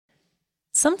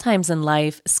Sometimes in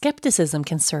life, skepticism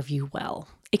can serve you well.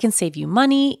 It can save you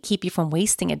money, keep you from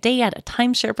wasting a day at a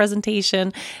timeshare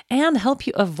presentation, and help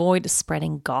you avoid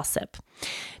spreading gossip.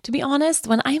 To be honest,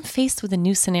 when I'm faced with a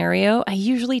new scenario, I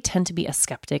usually tend to be a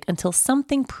skeptic until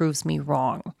something proves me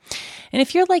wrong. And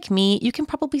if you're like me, you can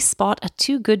probably spot a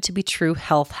too good to be true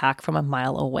health hack from a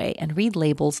mile away and read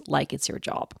labels like it's your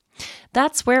job.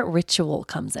 That's where Ritual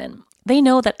comes in. They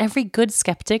know that every good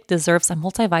skeptic deserves a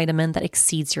multivitamin that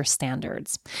exceeds your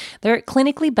standards. Their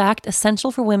clinically backed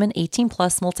Essential for Women 18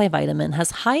 Plus multivitamin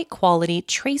has high quality,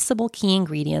 traceable key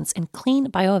ingredients in clean,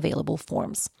 bioavailable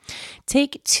forms.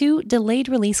 Take 2 delayed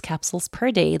release capsules per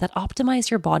day that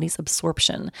optimize your body's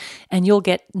absorption, and you'll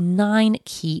get 9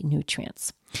 key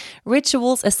nutrients.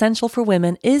 Ritual's Essential for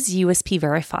Women is USP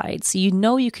verified, so you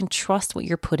know you can trust what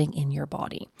you're putting in your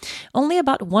body. Only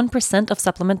about 1% of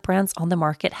supplement brands on the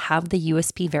market have the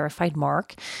USP verified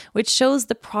mark, which shows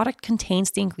the product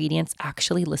contains the ingredients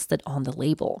actually listed on the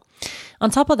label. On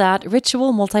top of that,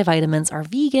 Ritual multivitamins are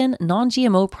vegan,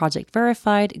 non-GMO project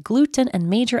verified, gluten and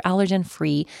major allergen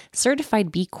free,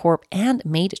 certified B Corp, and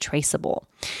made traceable.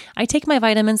 I take my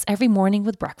vitamins every morning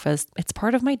with breakfast. It's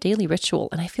part of my daily ritual,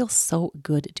 and I feel so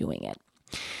good doing it.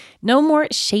 No more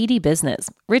shady business.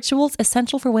 Ritual's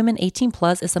Essential for Women 18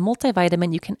 Plus is a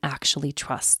multivitamin you can actually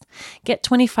trust. Get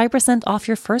 25% off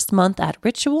your first month at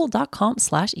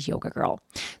ritual.com/yogagirl.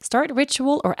 Start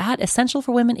Ritual or add Essential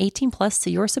for Women 18 Plus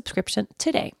to your subscription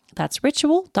today. That's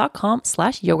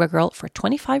ritual.com/yogagirl for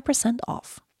 25%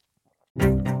 off.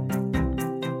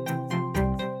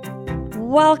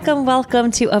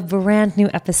 Welcome to a brand new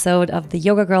episode of the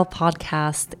Yoga Girl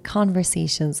podcast,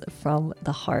 Conversations from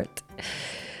the Heart.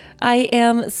 I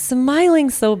am smiling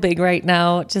so big right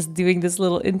now, just doing this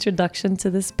little introduction to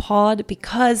this pod,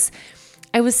 because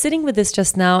I was sitting with this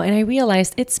just now and I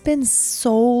realized it's been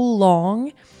so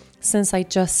long since I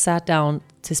just sat down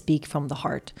to speak from the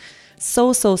heart.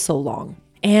 So long.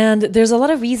 And there's a lot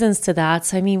of reasons to that.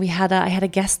 So, I mean, I had a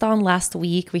guest on last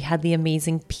week. We had the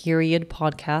amazing Period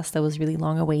podcast that was really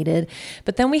long awaited.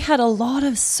 But then we had a lot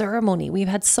of ceremony. We've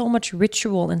had so much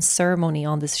ritual and ceremony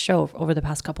on this show over the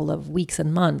past couple of weeks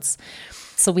and months.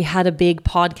 So we had a big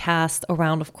podcast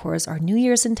around, of course, our New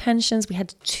Year's intentions. We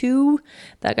had 2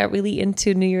 that got really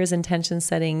into New Year's intention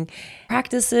setting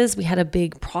practices. We had a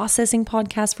big processing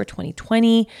podcast for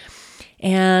 2020.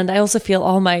 And I also feel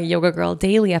all my Yoga Girl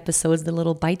daily episodes, the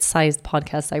little bite-sized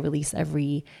podcasts I release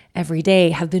every day,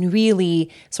 have been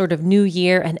really sort of New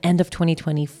Year and end of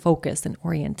 2020 focused and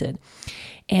oriented.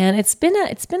 And it's been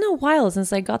a while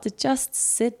since I got to just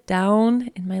sit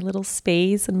down in my little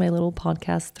space and my little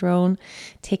podcast throne,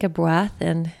 take a breath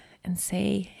and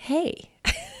say, hey.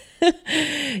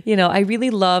 I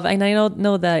really love, and I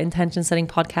know the intention setting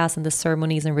podcasts and the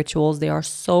ceremonies and rituals, they are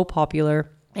so popular.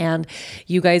 And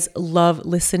you guys love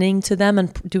listening to them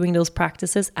and doing those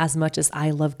practices as much as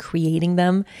I love creating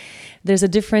them. There's a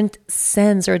different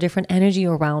sense or a different energy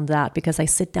around that because I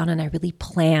sit down and I really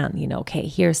plan, okay,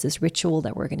 here's this ritual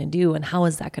that we're going to do and how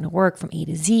is that going to work from A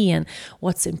to Z and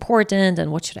what's important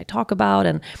and what should I talk about?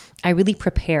 And I really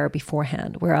prepare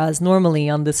beforehand. Whereas normally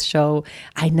on this show,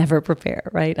 I never prepare,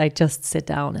 right? I just sit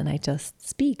down and I just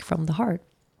speak from the heart.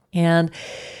 And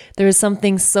there is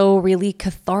something so really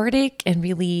cathartic and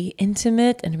really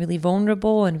intimate and really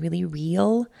vulnerable and really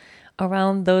real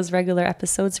around those regular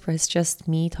episodes where it's just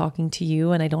me talking to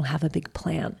you and I don't have a big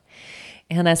plan.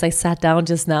 And as I sat down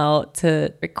just now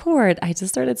to record, I just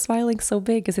started smiling so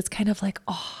big because it's kind of like,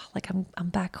 I'm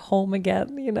back home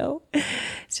again,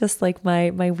 It's just like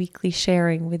my weekly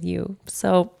sharing with you.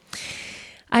 So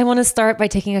I want to start by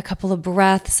taking a couple of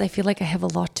breaths. I feel like I have a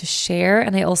lot to share.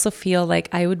 And I also feel like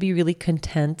I would be really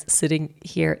content sitting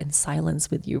here in silence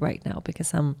with you right now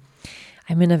because I'm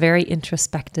in a very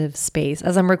introspective space.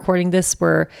 As I'm recording this,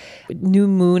 where new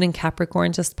moon in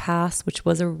Capricorn just passed, which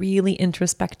was a really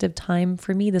introspective time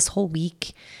for me this whole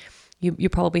week. You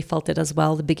probably felt it as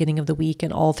well, the beginning of the week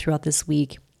and all throughout this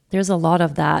week. There's a lot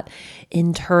of that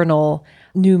internal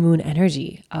new moon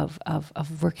energy of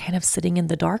we're kind of sitting in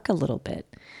the dark a little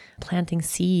bit, planting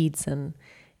seeds and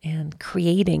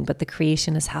creating, but the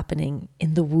creation is happening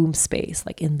in the womb space,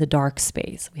 like in the dark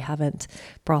space. We haven't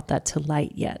brought that to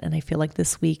light yet. And I feel like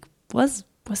this week was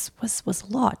a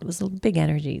lot. It was big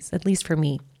energies, at least for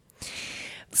me.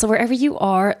 So wherever you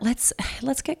are, let's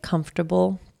get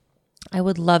comfortable. I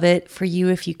would love it for you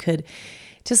if you could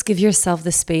just give yourself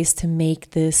the space to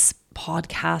make this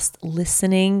podcast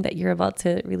listening that you're about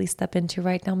to really step into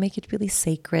right now, make it really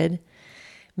sacred.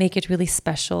 make it really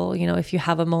special. If you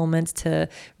have a moment to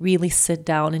really sit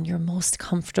down in your most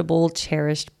comfortable,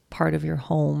 cherished part of your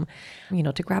home,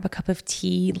 to grab a cup of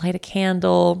tea, light a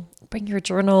candle, bring your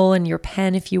journal and your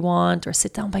pen if you want, or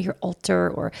sit down by your altar,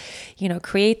 or,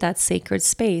 create that sacred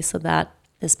space so that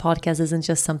this podcast isn't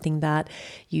just something that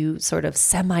you sort of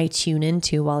semi-tune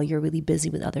into while you're really busy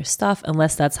with other stuff,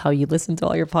 unless that's how you listen to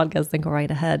all your podcasts, then go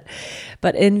right ahead.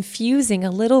 But infusing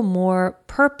a little more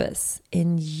purpose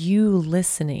in you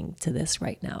listening to this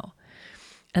right now.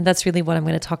 And that's really what I'm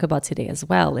going to talk about today as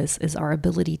well, is our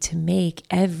ability to make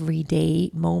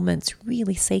everyday moments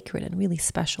really sacred and really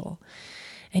special.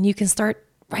 And you can start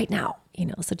right now,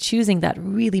 so choosing that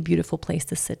really beautiful place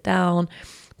to sit down,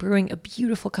 brewing a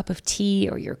beautiful cup of tea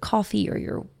or your coffee or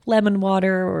your lemon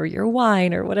water or your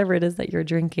wine or whatever it is that you're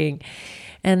drinking.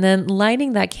 And then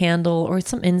lighting that candle or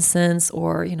some incense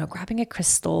or, grabbing a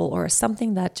crystal or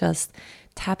something that just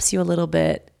taps you a little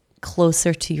bit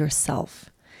closer to yourself.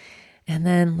 And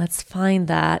then let's find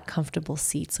that comfortable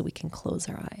seat so we can close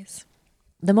our eyes.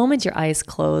 The moment your eyes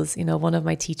close, one of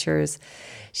my teachers,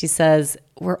 she says,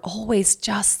 we're always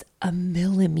just a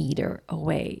millimeter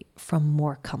away from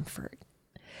more comfort.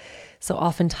 So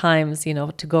oftentimes,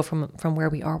 to go from where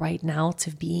we are right now to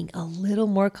being a little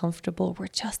more comfortable, we're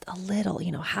just a little,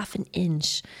 half an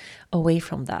inch away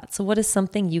from that. So what is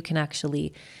something you can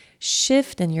actually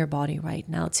shift in your body right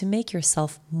now to make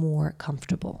yourself more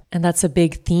comfortable? And that's a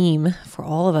big theme for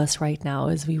all of us right now,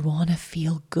 is we want to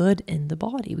feel good in the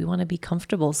body. We want to be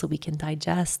comfortable so we can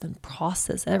digest and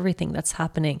process everything that's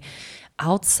happening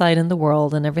outside in the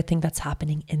world and everything that's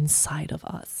happening inside of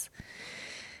us.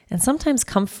 And sometimes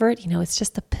comfort, it's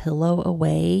just a pillow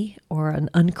away or an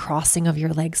uncrossing of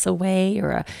your legs away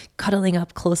or a cuddling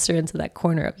up closer into that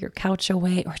corner of your couch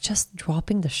away, or just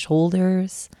dropping the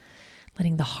shoulders,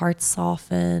 letting the heart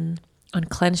soften,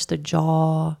 unclench the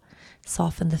jaw,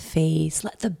 soften the face,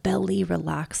 let the belly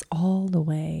relax all the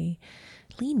way,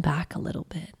 lean back a little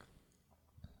bit.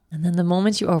 And then the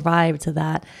moment you arrive to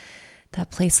that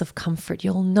place of comfort,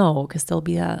 you'll know, because there'll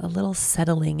be a little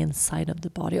settling inside of the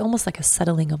body, almost like a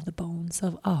settling of the bones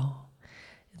of, oh,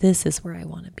 this is where I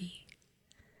want to be.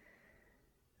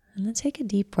 And then take a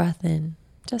deep breath in,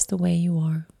 just the way you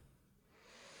are.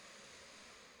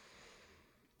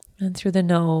 And through the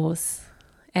nose,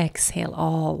 exhale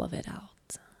all of it out.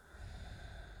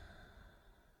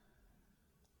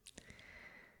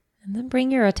 And then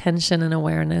bring your attention and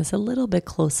awareness a little bit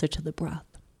closer to the breath.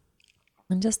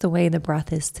 And just the way the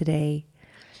breath is today,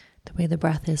 the way the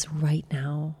breath is right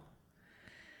now.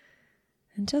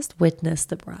 And just witness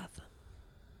the breath.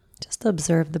 Just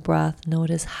observe the breath.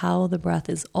 Notice how the breath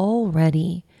is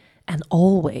already and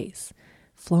always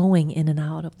flowing in and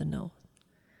out of the nose.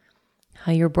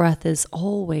 How your breath is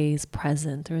always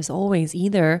present. There is always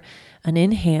either an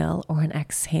inhale or an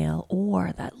exhale,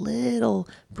 or that little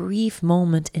brief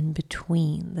moment in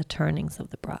between the turnings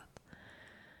of the breath.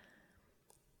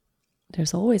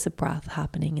 There's always a breath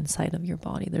happening inside of your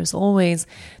body. There's always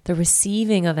the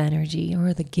receiving of energy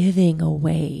or the giving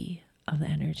away of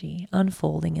energy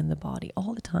unfolding in the body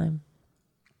all the time.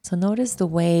 So notice the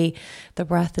way the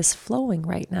breath is flowing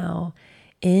right now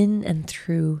in and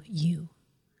through you.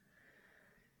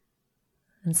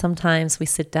 And sometimes we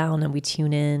sit down and we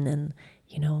tune in and,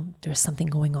 there's something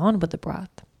going on with the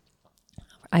breath.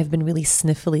 I've been really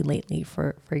sniffly lately,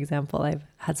 for example. I've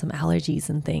had some allergies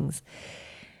and things.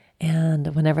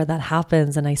 And whenever that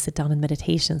happens and I sit down in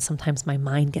meditation, sometimes my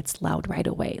mind gets loud right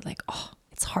away. Like, oh,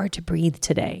 it's hard to breathe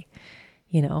today,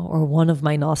 or one of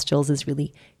my nostrils is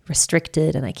really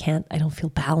restricted and I don't feel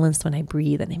balanced when I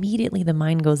breathe. And immediately the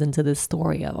mind goes into this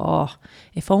story of, oh,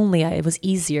 if only it was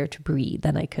easier to breathe,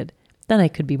 then I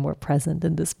could be more present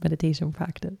in this meditation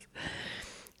practice.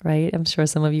 Right? I'm sure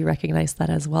some of you recognize that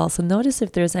as well. So notice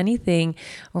if there's anything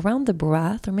around the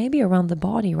breath or maybe around the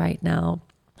body right now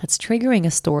that's triggering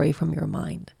a story from your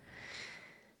mind.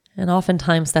 And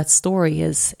oftentimes that story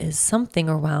is something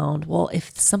around, well,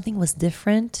 if something was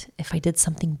different, if I did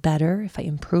something better, if I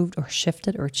improved or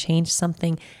shifted or changed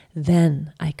something,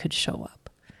 then I could show up.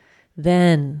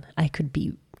 Then I could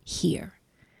be here.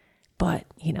 But,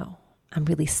 I'm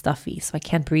really stuffy, so I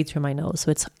can't breathe through my nose.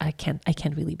 So I can't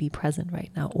really be present right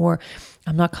now. Or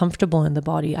I'm not comfortable in the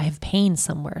body. I have pain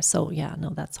somewhere. So yeah,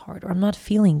 no, that's hard. Or I'm not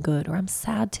feeling good, or I'm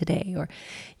sad today. Or,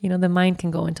 the mind can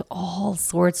go into all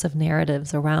sorts of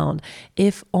narratives around,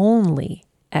 if only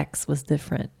X was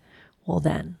different, well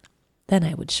then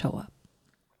I would show up.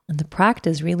 And the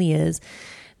practice really is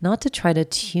not to try to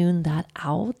tune that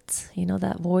out,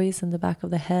 that voice in the back of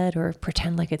the head, or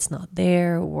pretend like it's not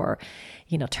there, or,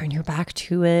 turn your back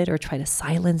to it, or try to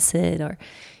silence it, or,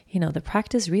 the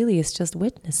practice really is just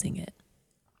witnessing it.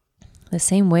 The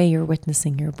same way you're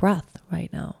witnessing your breath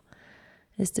right now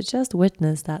is to just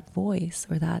witness that voice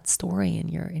or that story in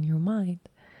your mind.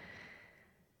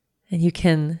 And you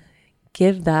can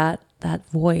give that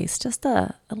voice just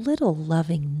a little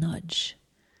loving nudge.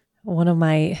 One of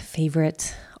my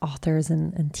favorite authors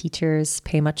and teachers,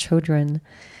 Pema Chodron,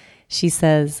 she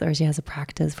says, or she has a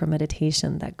practice for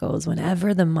meditation that goes,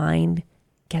 whenever the mind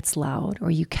gets loud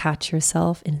or you catch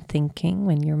yourself in thinking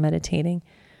when you're meditating,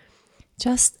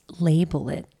 just label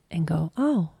it and go,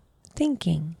 oh,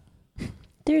 thinking.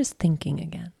 There's thinking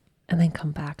again. And then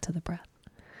come back to the breath.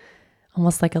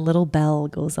 Almost like a little bell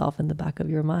goes off in the back of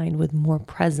your mind with more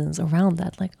presence around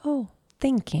that. Like, oh,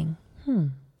 thinking.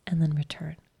 And then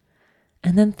return.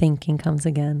 And then thinking comes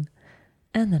again.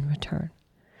 And then return.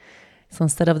 So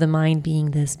instead of the mind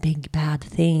being this big bad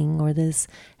thing or this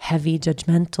heavy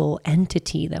judgmental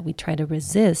entity that we try to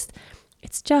resist,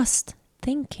 it's just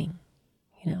thinking.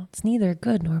 It's neither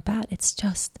good nor bad. It's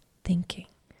just thinking.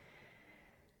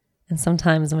 And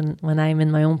sometimes when I'm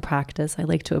in my own practice, I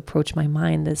like to approach my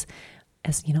mind as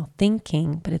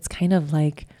thinking, but it's kind of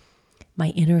like my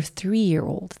inner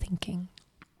 3-year-old thinking.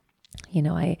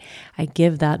 I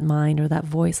give that mind or that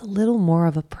voice a little more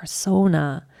of a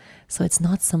persona. So it's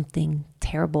not something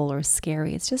terrible or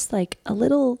scary. It's just like a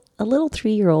little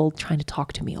 3-year-old trying to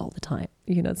talk to me all the time.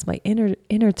 It's my inner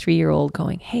 3-year-old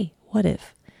going, hey, what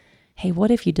if? Hey,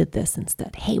 what if you did this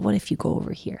instead? Hey, what if you go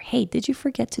over here? Hey, did you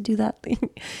forget to do that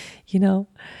thing?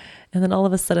 And then all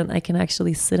of a sudden I can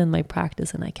actually sit in my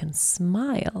practice and I can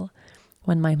smile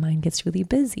when my mind gets really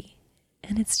busy.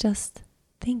 And it's just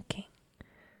thinking.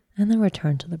 And then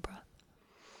return to the breath.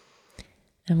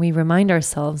 And we remind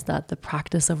ourselves that the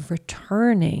practice of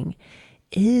returning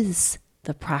is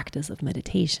the practice of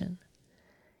meditation.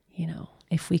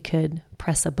 If we could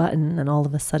press a button and all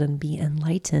of a sudden be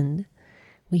enlightened,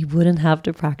 we wouldn't have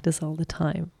to practice all the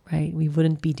time, right? We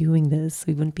wouldn't be doing this.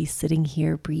 We wouldn't be sitting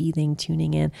here, breathing,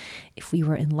 tuning in. If we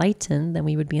were enlightened, then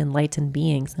we would be enlightened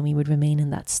beings and we would remain in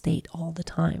that state all the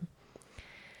time.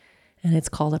 And it's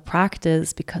called a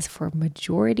practice because for a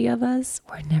majority of us,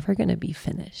 we're never going to be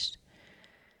finished.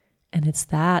 And it's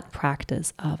that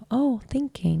practice of,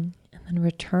 thinking, and then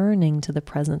returning to the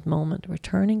present moment,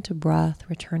 returning to breath,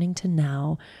 returning to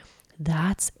now.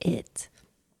 That's it.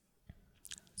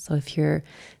 So if you're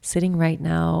sitting right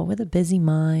now with a busy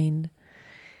mind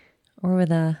or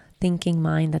with a thinking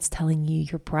mind that's telling you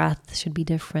your breath should be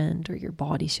different or your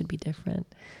body should be different,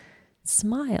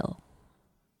 smile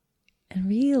and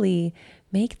really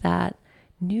make that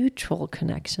neutral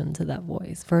connection to that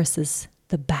voice versus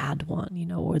the bad one,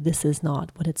 or this is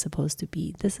not what it's supposed to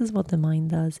be. This is what the mind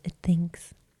does. It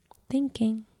thinks,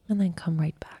 thinking, and then come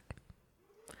right back.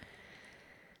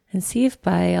 And see if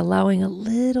by allowing a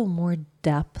little more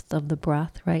depth of the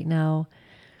breath right now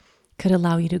could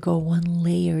allow you to go one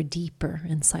layer deeper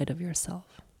inside of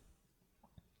yourself.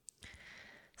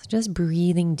 So just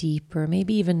breathing deeper,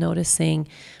 maybe even noticing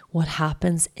what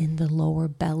happens in the lower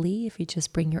belly. If you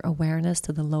just bring your awareness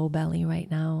to the low belly right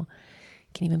now,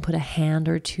 you can even put a hand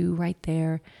or two right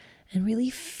there and really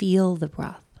feel the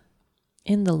breath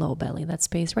in the low belly, that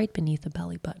space right beneath the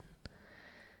belly button.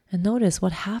 And notice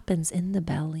what happens in the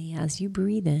belly as you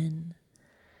breathe in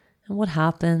and what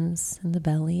happens in the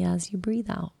belly as you breathe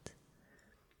out.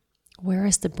 Where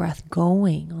is the breath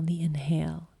going on the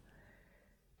inhale?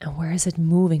 And where is it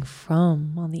moving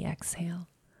from on the exhale?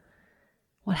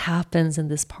 What happens in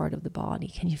this part of the body?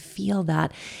 Can you feel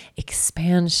that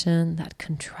expansion, that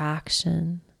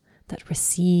contraction, that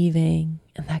receiving,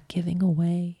 and that giving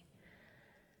away?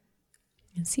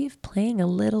 And see if playing a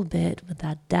little bit with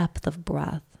that depth of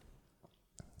breath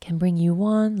can bring you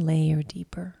one layer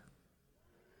deeper.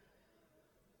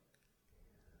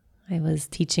 I was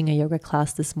teaching a yoga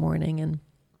class this morning, and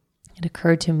it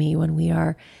occurred to me when we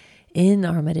are in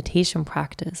our meditation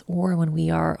practice or when we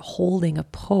are holding a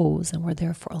pose and we're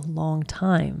there for a long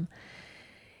time,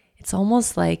 it's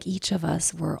almost like each of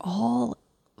us, we're all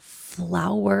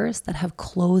flowers that have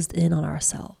closed in on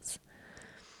ourselves.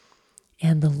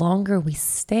 And the longer we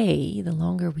stay, the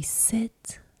longer we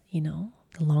sit, the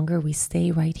longer we stay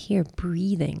right here,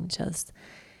 breathing just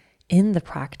in the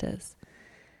practice,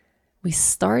 we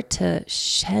start to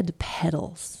shed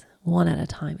petals one at a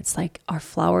time. It's like our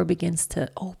flower begins to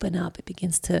open up, it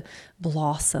begins to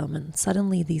blossom, and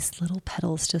suddenly these little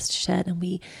petals just shed, and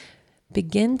we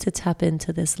begin to tap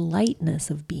into this lightness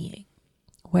of being,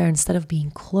 where instead of being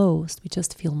closed, we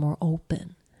just feel more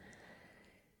open.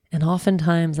 And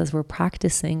oftentimes as we're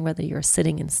practicing, whether you're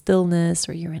sitting in stillness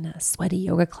or you're in a sweaty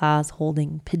yoga class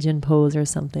holding pigeon pose or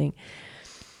something,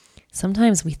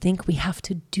 sometimes we think we have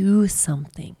to do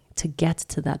something to get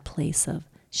to that place of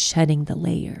shedding the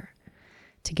layer.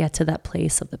 To get to that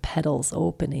place of the petals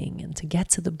opening and to get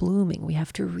to the blooming, we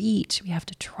have to reach, we have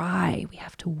to try, we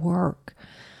have to work.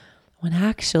 When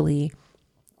actually,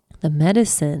 the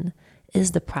medicine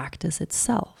is the practice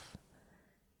itself.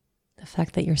 The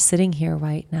fact that you're sitting here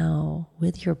right now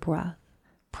with your breath,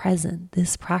 present,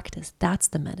 this practice, that's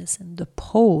the medicine. The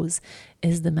pose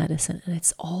is the medicine, and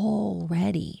it's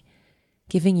already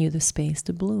giving you the space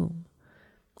to bloom.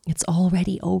 It's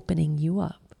already opening you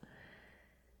up.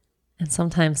 And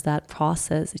sometimes that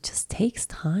process, it just takes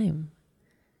time.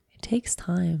 It takes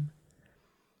time.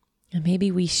 And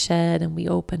maybe we shed and we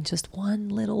open just one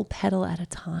little petal at a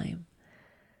time.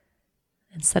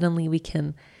 And suddenly we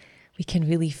can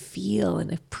really feel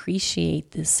and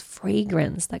appreciate this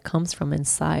fragrance that comes from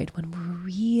inside when we're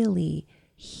really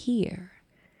here.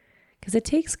 Because it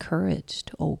takes courage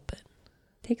to open.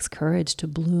 It takes courage to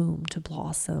bloom, to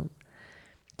blossom.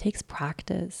 It takes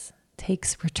practice. It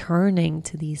takes returning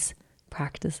to these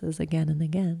practices again and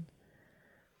again.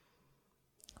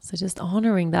 So just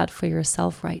honoring that for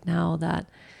yourself right now, that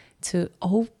to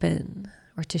open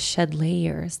or to shed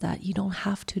layers, that you don't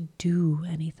have to do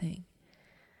anything.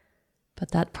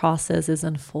 But that process is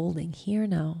unfolding here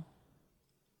now,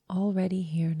 already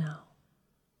here now.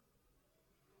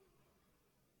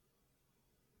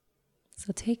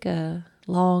 So take a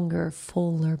longer,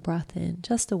 fuller breath in,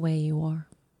 just the way you are.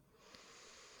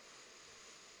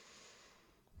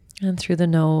 And through the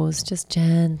nose, just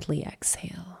gently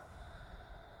exhale.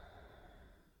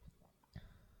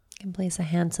 You can place a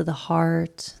hand to the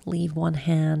heart, leave one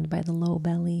hand by the low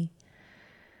belly.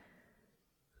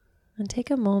 And take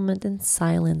a moment in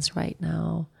silence right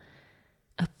now,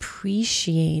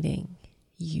 appreciating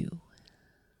you.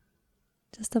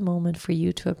 Just a moment for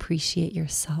you to appreciate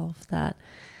yourself, that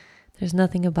there's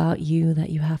nothing about you that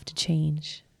you have to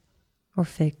change or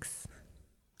fix.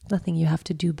 Nothing you have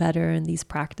to do better in these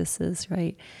practices,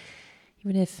 right?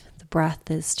 Even if the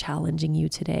breath is challenging you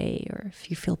today, or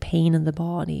if you feel pain in the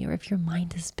body, or if your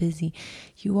mind is busy,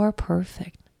 you are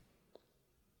perfect.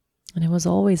 And it was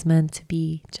always meant to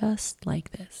be just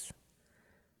like this.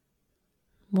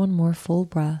 One more full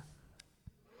breath.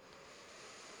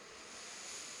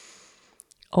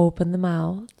 Open the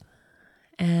mouth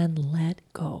and let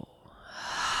go.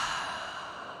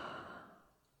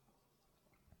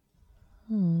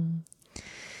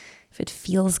 If it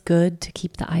feels good to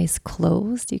keep the eyes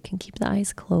closed, you can keep the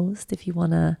eyes closed. If you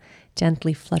want to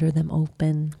gently flutter them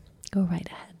open, go right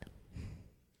ahead.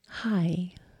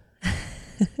 Hi.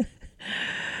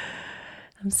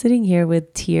 I'm sitting here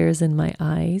with tears in my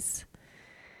eyes,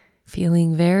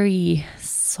 feeling very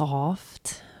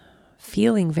soft,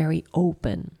 feeling very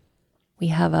open. We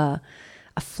have a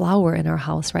flower in our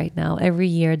house right now. Every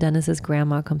year, Dennis's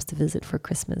grandma comes to visit for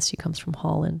Christmas. She comes from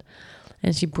Holland.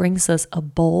 And she brings us a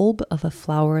bulb of a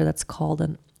flower that's called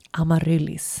an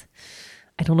amaryllis.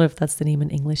 I don't know if that's the name in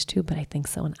English too, but I think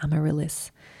so, an amaryllis.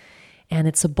 And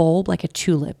it's a bulb like a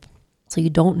tulip. So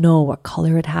you don't know what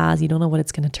color it has. You don't know what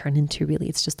it's going to turn into really.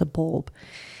 It's just a bulb.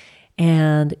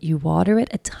 And you water it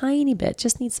a tiny bit,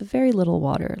 just needs a very little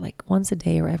water, like once a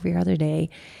day or every other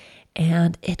day.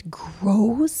 And it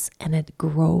grows and it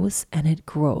grows and it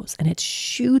grows. And it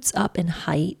shoots up in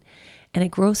height. And it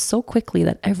grows so quickly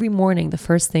that every morning, the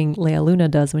first thing Leia Luna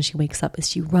does when she wakes up is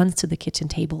she runs to the kitchen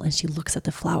table and she looks at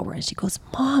the flower and she goes,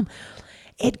 "Mom,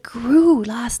 it grew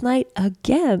last night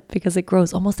again," because it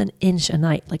grows almost an inch a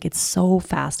night. Like, it's so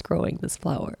fast growing, this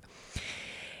flower.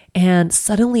 And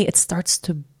suddenly it starts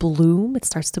to bloom, it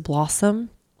starts to blossom,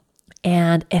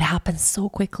 and it happens so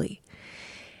quickly.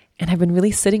 And I've been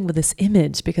really sitting with this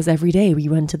image because every day we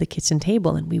went to the kitchen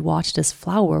table and we watched this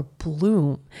flower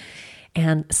bloom.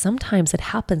 And sometimes it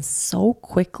happens so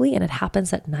quickly and it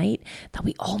happens at night that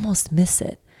we almost miss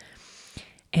it.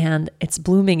 And it's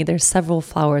blooming. There's several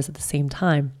flowers at the same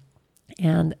time.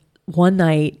 And one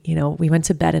night, we went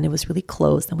to bed and it was really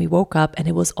closed. And we woke up and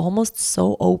it was almost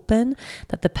so open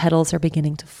that the petals are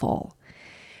beginning to fall.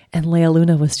 And Leia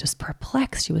Luna was just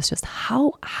perplexed. She was just,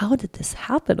 how did this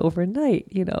happen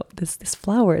overnight? This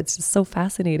flower, it's just so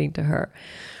fascinating to her.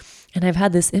 And I've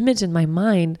had this image in my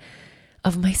mind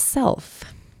of myself,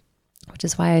 which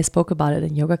is why I spoke about it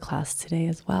in yoga class today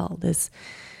as well. This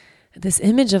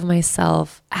image of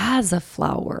myself as a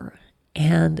flower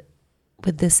and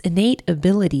with this innate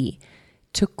ability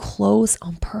to close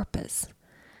on purpose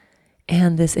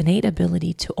and this innate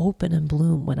ability to open and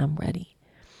bloom when I'm ready.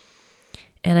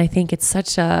 And I think it's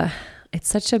such a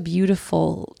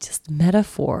beautiful just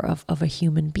metaphor of a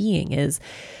human being. Is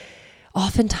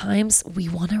oftentimes we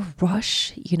want to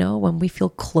rush, when we feel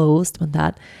closed, when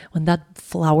that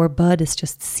flower bud is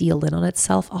just sealed in on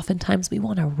itself, oftentimes we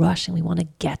want to rush and we want to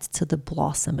get to the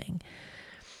blossoming.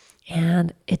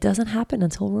 And it doesn't happen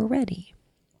until we're ready.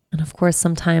 And of course,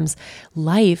 sometimes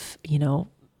life,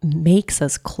 makes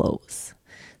us close.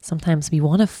 Sometimes we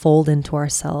want to fold into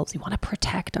ourselves. We want to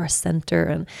protect our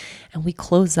center and we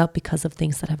close up because of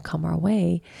things that have come our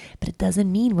way. But it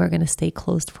doesn't mean we're going to stay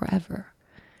closed forever.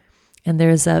 And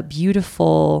there's a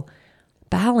beautiful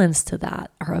balance to that,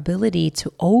 our ability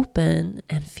to open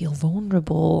and feel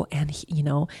vulnerable and,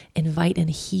 invite in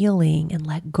healing and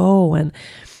let go and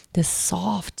this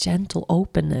soft, gentle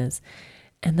openness.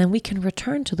 And then we can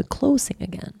return to the closing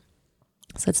again.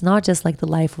 So it's not just like the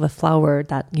life of a flower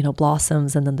that,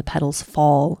 blossoms and then the petals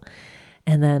fall.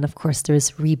 And then, of course,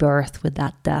 there's rebirth with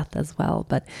that death as well.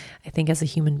 But I think as a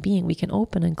human being, we can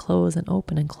open and close and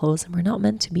open and close. And we're not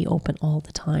meant to be open all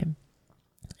the time.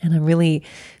 And I'm really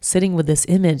sitting with this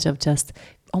image of just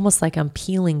almost like I'm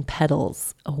peeling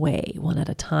petals away one at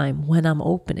a time when I'm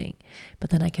opening. But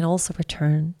then I can also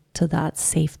return to that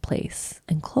safe place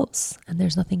and close. And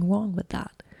there's nothing wrong with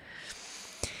that.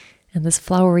 And this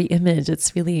flowery image,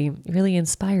 it's really, really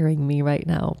inspiring me right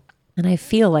now. And I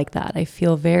feel like that. I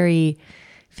feel very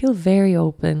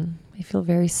open. I feel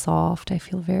very soft. I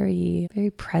feel very,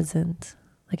 very present.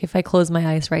 Like if I close my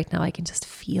eyes right now, I can just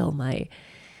feel my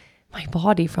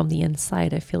body from the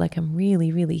inside. I feel like I'm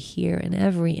really, really here in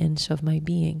every inch of my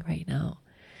being right now.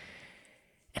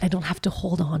 And I don't have to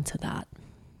hold on to that.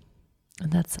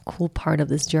 And that's a cool part of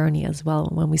this journey as well.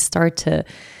 When we start to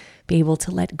be able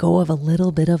to let go of a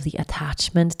little bit of the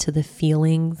attachment to the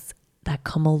feelings that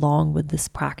come along with this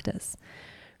practice,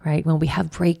 right? When we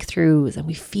have breakthroughs and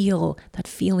we feel that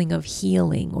feeling of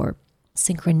healing or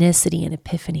synchronicity and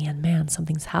epiphany, and man,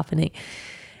 something's happening.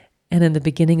 And in the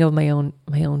beginning of my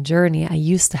own journey, I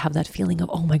used to have that feeling of,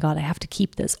 oh my God, I have to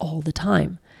keep this all the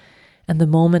time. And the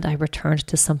moment I returned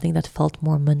to something that felt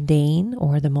more mundane,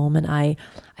 or the moment I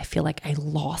feel like I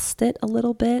lost it a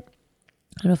little bit,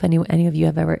 I don't know if any of you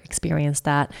have ever experienced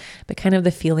that, but kind of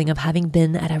the feeling of having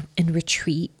been in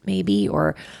retreat maybe,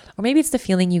 or maybe it's the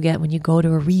feeling you get when you go to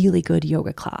a really good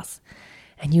yoga class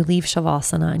and you leave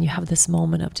Shavasana and you have this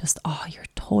moment of just, oh, you're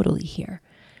totally here.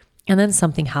 And then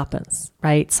something happens,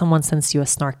 right? Someone sends you a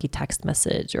snarky text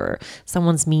message, or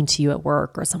someone's mean to you at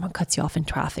work, or someone cuts you off in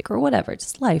traffic, or whatever.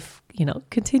 Just life,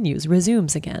 continues,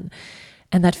 resumes again.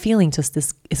 And that feeling just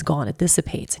is gone. It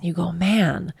dissipates. And you go,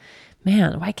 man,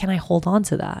 why can't I hold on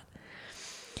to that?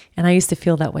 And I used to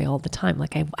feel that way all the time.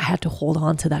 Like I had to hold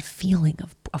on to that feeling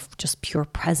of just pure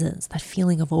presence, that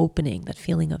feeling of opening, that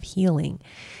feeling of healing.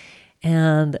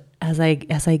 And as I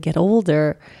get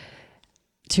older,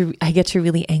 I get to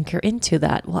really anchor into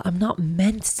that. Well, I'm not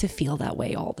meant to feel that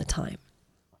way all the time,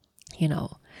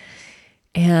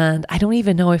 and I don't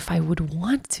even know if I would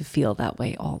want to feel that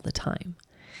way all the time.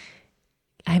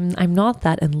 I'm not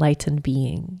that enlightened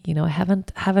being, I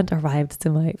haven't arrived to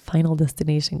my final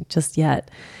destination just yet.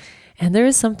 And there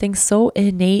is something so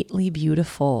innately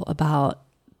beautiful about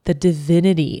the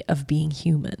divinity of being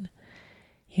human,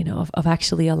 of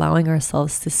actually allowing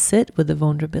ourselves to sit with the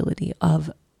vulnerability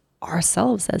of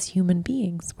ourselves as human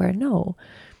beings, where no,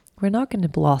 we're not going to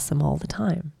blossom all the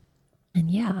time.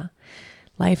 And yeah,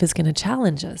 life is going to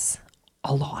challenge us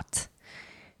a lot.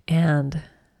 And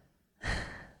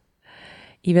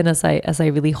even as I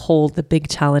really hold the big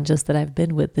challenges that I've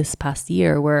been with this past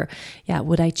year, where,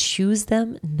 would I choose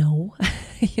them? No.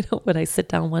 Would I sit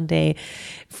down one day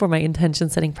for my intention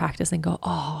setting practice and go,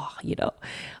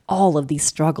 all of these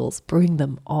struggles, bring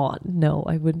them on? No,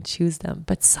 I wouldn't choose them.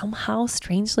 But somehow,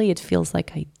 strangely, it feels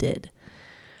like I did.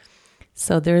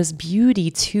 So there's beauty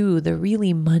to the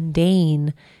really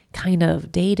mundane kind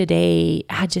of day-to-day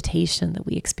agitation that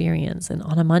we experience. And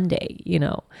on a Monday,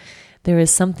 there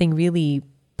is something really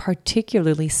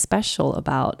particularly special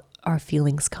about our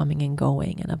feelings coming and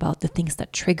going, and about the things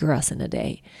that trigger us in a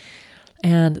day.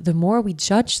 And the more we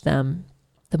judge them,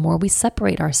 the more we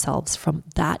separate ourselves from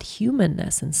that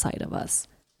humanness inside of us.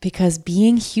 Because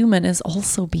being human is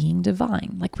also being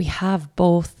divine. Like we have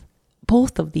both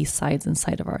of these sides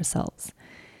inside of ourselves.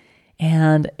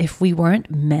 And if we weren't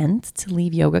meant to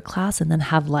leave yoga class and then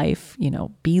have life,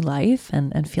 be life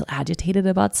and feel agitated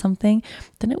about something,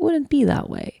 then it wouldn't be that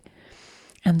way.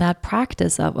 And that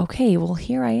practice of, okay, well,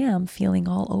 here I am feeling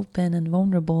all open and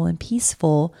vulnerable and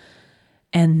peaceful.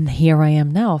 And here I am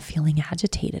now feeling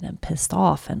agitated and pissed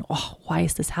off. And why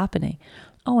is this happening?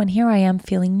 Oh, and here I am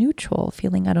feeling neutral,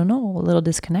 feeling, I don't know, a little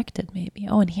disconnected maybe.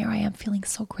 Oh, and here I am feeling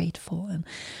so grateful. And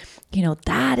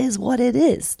that is what it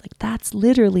is. Like that's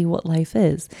literally what life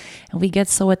is. And we get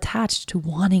so attached to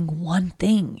wanting one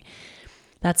thing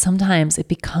that sometimes it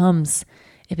becomes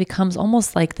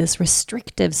almost like this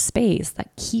restrictive space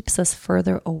that keeps us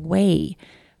further away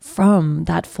from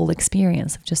that full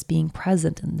experience of just being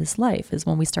present in this life, is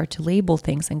when we start to label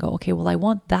things and go, okay, well, I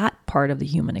want that part of the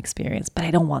human experience, but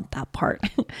I don't want that part.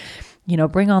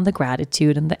 Bring on the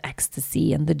gratitude and the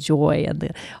ecstasy and the joy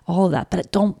and all of that. But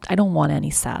I don't want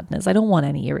any sadness. I don't want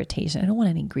any irritation. I don't want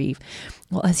any grief.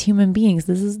 Well, as human beings,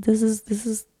 this is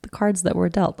the cards that we're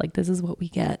dealt. Like, this is what we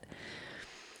get.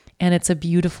 And it's a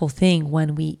beautiful thing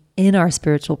when we, in our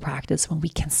spiritual practice, when we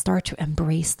can start to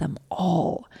embrace them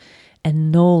all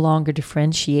and no longer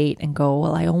differentiate and go,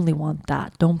 well, I only want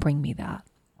that. Don't bring me that.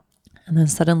 And then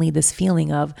suddenly this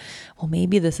feeling of, well,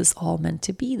 maybe this is all meant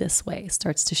to be this way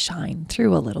starts to shine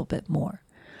through a little bit more.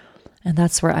 And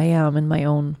that's where I am in my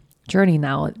own journey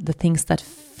now. The things that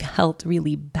felt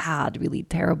really bad, really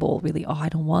terrible, really, I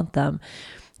don't want them.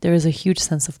 There is a huge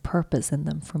sense of purpose in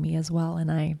them for me as well.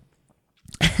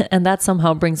 And that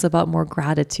somehow brings about more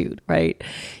gratitude, right?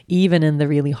 Even in the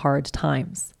really hard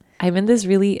times. I'm in this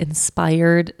really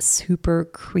inspired, super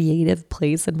creative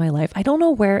place in my life. I don't know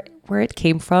where it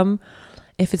came from,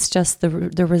 if it's just the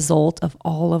result of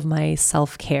all of my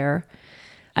self-care.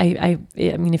 I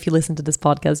mean, if you listen to this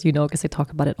podcast, because I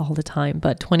talk about it all the time,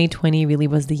 but 2020 really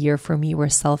was the year for me where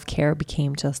self-care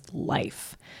became just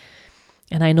life.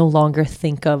 And I no longer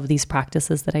think of these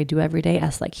practices that I do every day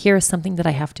as like, here's something that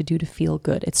I have to do to feel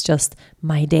good. It's just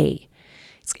my day.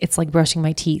 It's like brushing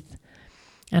my teeth.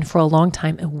 And for a long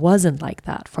time, it wasn't like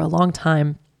that. For a long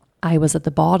time, I was at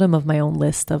the bottom of my own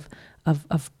list of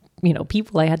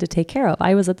people I had to take care of.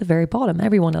 I was at the very bottom.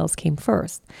 Everyone else came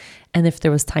first. And if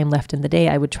there was time left in the day,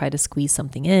 I would try to squeeze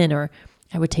something in, or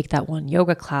I would take that one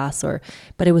yoga class,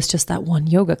 but it was just that one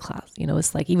yoga class.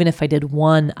 It's like, even if I did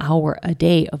 1 hour a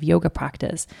day of yoga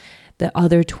practice, the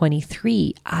other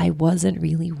 23, I wasn't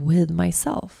really with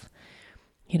myself.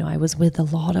 I was with a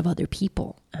lot of other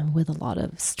people and with a lot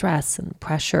of stress and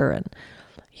pressure, and,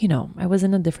 I was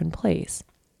in a different place.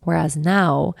 Whereas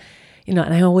now, and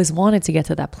I always wanted to get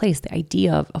to that place, the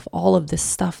idea of all of this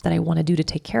stuff that I want to do to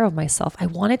take care of myself. I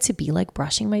want it to be like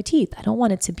brushing my teeth. I don't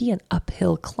want it to be an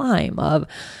uphill climb of,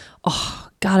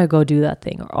 gotta go do that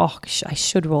thing, or, I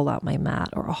should roll out my mat,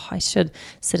 or, I should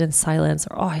sit in silence,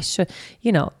 or, I should,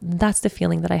 that's the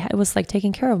feeling that I had. It was like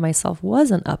taking care of myself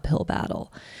was an uphill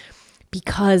battle,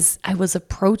 because I was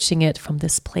approaching it from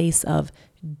this place of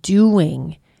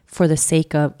doing for the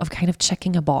sake of kind of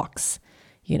checking a box,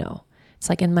 It's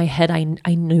like in my head,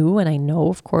 I knew, and I know,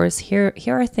 of course, here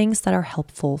are things that are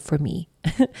helpful for me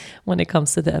when it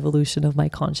comes to the evolution of my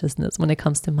consciousness, when it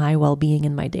comes to my well-being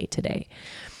in my day-to-day.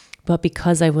 But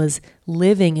because I was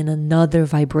living in another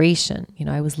vibration,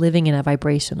 I was living in a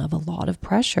vibration of a lot of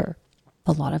pressure,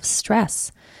 a lot of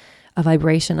stress, a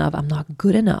vibration of I'm not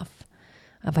good enough,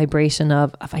 a vibration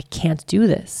of I can't do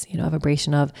this, a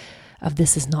vibration of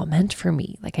this is not meant for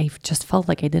me. Like, I just felt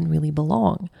like I didn't really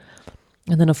belong.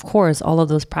 And then, of course, all of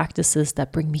those practices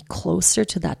that bring me closer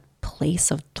to that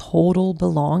place of total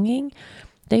belonging,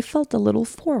 they felt a little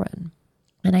foreign.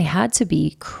 And I had to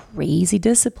be crazy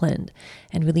disciplined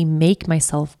and really make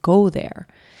myself go there.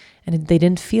 And they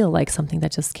didn't feel like something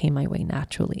that just came my way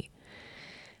naturally.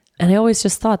 And I always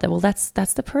just thought that, well, that's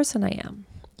the person I am.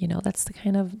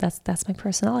 That's my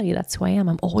personality. That's who I am.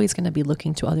 I'm always going to be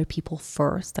looking to other people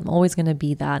first. I'm always going to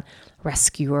be that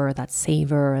rescuer, that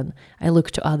saver. And I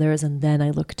look to others, and then I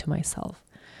look to myself.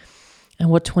 And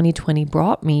what 2020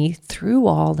 brought me through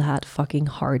all that fucking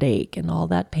heartache and all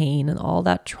that pain and all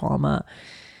that trauma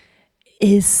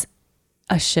is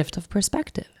a shift of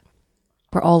perspective,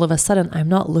 where all of a sudden I'm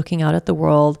not looking out at the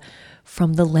world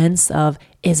from the lens of,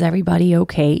 is everybody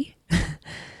okay?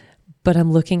 But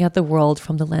I'm looking at the world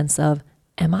from the lens of,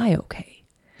 am I okay?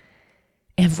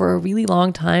 And for a really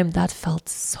long time, that felt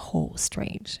so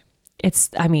strange.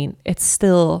 It's starting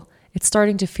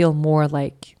to feel more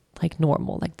like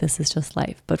normal, like this is just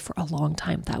life. But for a long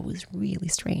time, that was really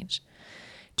strange.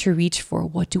 To reach for,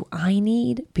 what do I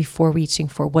need, before reaching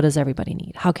for, what does everybody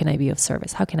need? How can I be of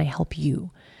service? How can I help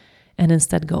you? And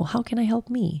instead go, how can I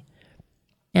help me?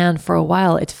 And for a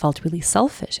while, it felt really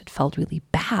selfish. It felt really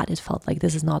bad. It felt like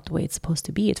this is not the way it's supposed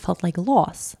to be. It felt like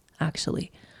loss,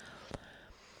 actually.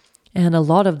 And a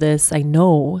lot of this, I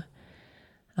know,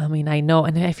 and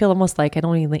I feel almost like I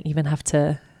don't even have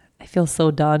to, I feel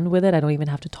so done with it. I don't even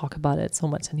have to talk about it so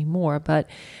much anymore. But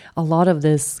a lot of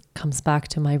this comes back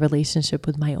to my relationship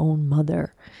with my own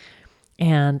mother,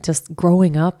 and just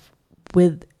growing up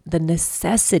with the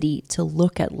necessity to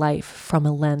look at life from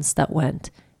a lens that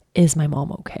went, is my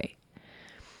mom okay?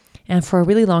 And for a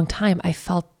really long time, I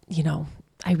felt,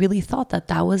 I really thought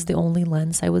that was the only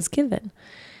lens I was given.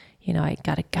 I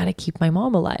gotta keep my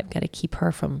mom alive, gotta keep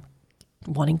her from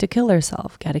wanting to kill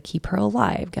herself, gotta keep her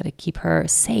alive, gotta keep her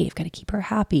safe, gotta keep her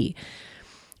happy.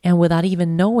 And without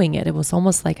even knowing it, it was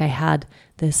almost like I had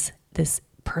this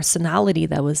personality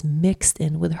that was mixed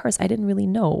in with hers. I didn't really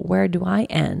know, where do I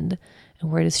end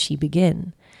and where does she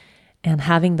begin? And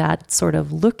having that sort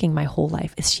of looking my whole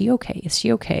life, is she okay? Is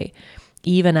she okay?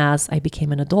 Even as I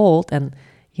became an adult and,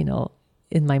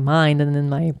 in my mind and in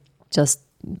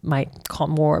my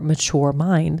more mature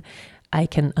mind, I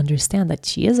can understand that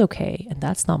she is okay. And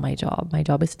that's not my job. My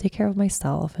job is to take care of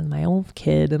myself and my own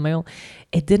kid and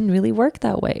it didn't really work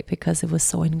that way because it was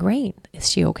so ingrained. Is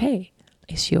she okay?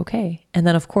 Is she okay? And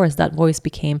then of course that voice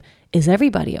became, is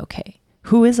everybody okay?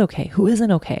 Who is okay? Who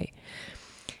isn't okay?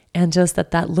 And just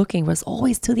that looking was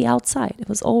always to the outside. It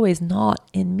was always not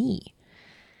in me.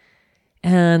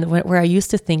 And where I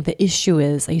used to think the issue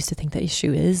is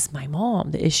my mom.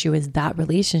 The issue is that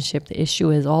relationship. The issue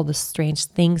is all the strange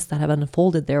things that have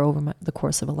unfolded there over the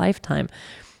course of a lifetime.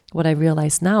 What I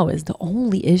realize now is the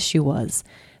only issue was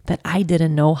that I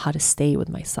didn't know how to stay with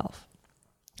myself.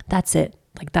 That's it.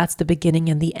 Like that's the beginning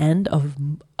and the end of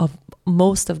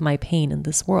most of my pain in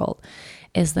this world,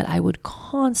 is that I would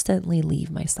constantly leave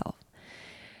myself.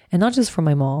 And not just for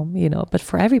my mom, but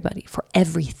for everybody, for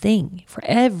everything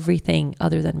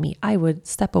other than me, I would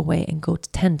step away and go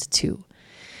tend to,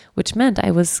 which meant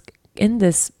I was in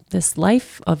this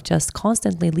life of just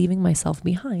constantly leaving myself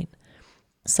behind.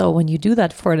 So when you do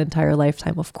that for an entire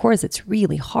lifetime, of course, it's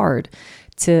really hard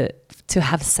to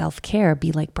have self-care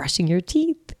be like brushing your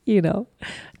teeth,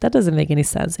 That doesn't make any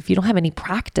sense. If you don't have any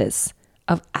practice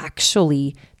of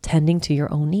actually tending to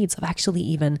your own needs, of actually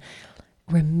even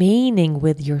remaining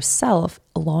with yourself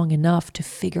long enough to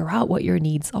figure out what your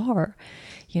needs are.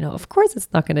 Of course,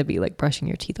 it's not going to be like brushing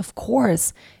your teeth. Of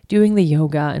course, doing the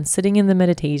yoga and sitting in the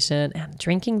meditation and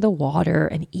drinking the water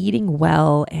and eating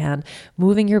well and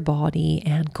moving your body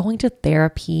and going to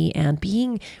therapy and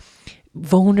being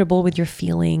vulnerable with your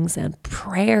feelings and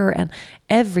prayer and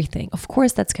everything. Of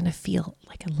course, that's going to feel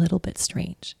like a little bit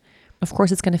strange. Of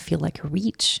course, it's going to feel like a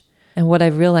reach. And what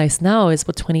I've realized now is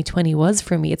what 2020 was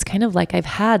for me. It's kind of like I've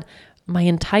had my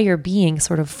entire being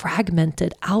sort of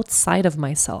fragmented outside of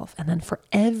myself. And then for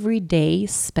every day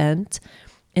spent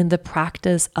in the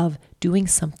practice of doing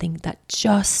something that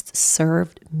just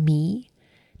served me,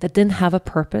 that didn't have a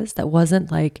purpose, that wasn't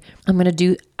like, I'm going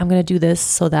to do this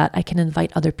so that I can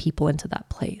invite other people into that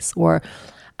place, or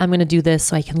I'm going to do this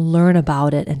so I can learn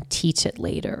about it and teach it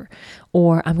later,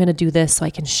 or I'm going to do this so I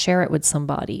can share it with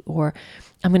somebody, or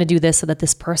I'm going to do this so that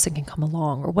this person can come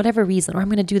along, or whatever reason, or I'm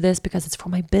going to do this because it's for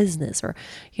my business, or,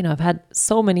 I've had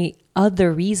so many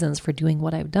other reasons for doing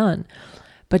what I've done,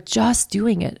 but just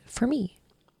doing it for me,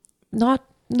 no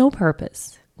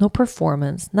purpose, no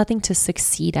performance, nothing to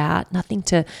succeed at, nothing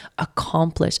to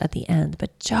accomplish at the end,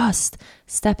 but just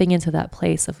stepping into that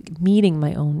place of meeting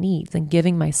my own needs and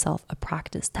giving myself a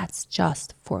practice that's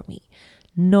just for me,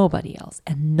 nobody else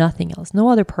and nothing else, no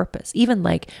other purpose, even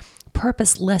like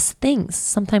purposeless things.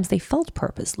 Sometimes they felt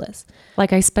purposeless.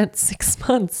 Like I spent 6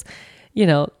 months,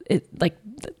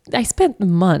 I spent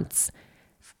months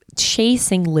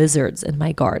chasing lizards in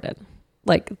my garden.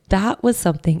 Like that was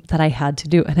something that I had to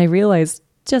do. And I realized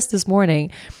just this morning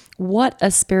what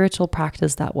a spiritual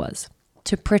practice that was,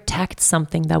 to protect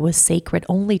something that was sacred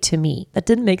only to me, that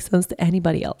didn't make sense to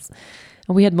anybody else.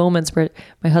 And we had moments where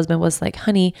my husband was like,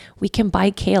 honey, we can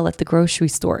buy kale at the grocery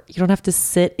store. You don't have to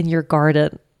sit in your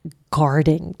garden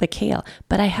guarding the kale.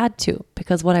 But I had to,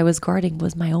 because what I was guarding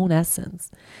was my own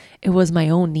essence. It was my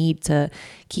own need to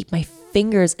keep my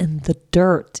fingers in the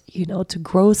dirt, to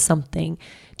grow something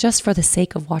just for the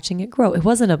sake of watching it grow. It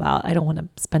wasn't about, I don't want to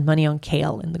spend money on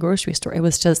kale in the grocery store. It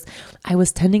was just, I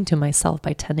was tending to myself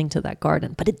by tending to that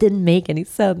garden, but it didn't make any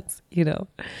sense,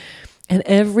 And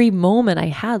every moment I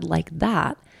had like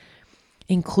that,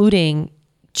 including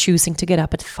choosing to get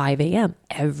up at 5 a.m.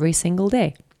 every single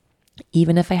day,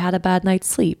 even if I had a bad night's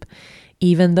sleep,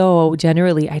 even though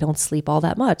generally I don't sleep all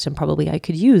that much and probably I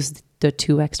could use the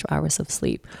 2 extra hours of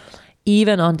sleep,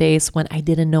 even on days when I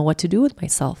didn't know what to do with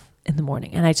myself in the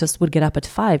morning and I just would get up at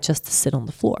 5 just to sit on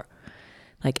the floor.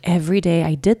 Like every day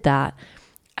I did that,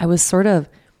 I was sort of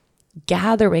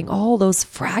gathering all those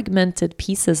fragmented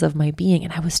pieces of my being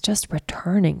and I was just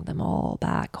returning them all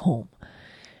back home.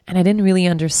 And I didn't really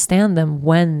understand them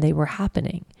when they were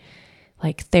happening.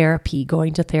 Like therapy,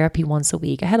 going to therapy once a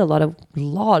week. I had a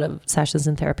lot of sessions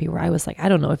in therapy where I was like, I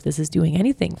don't know if this is doing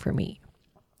anything for me.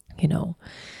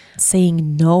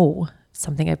 Saying no,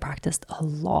 something I practiced a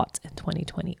lot in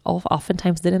 2020.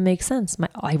 Oftentimes didn't make sense.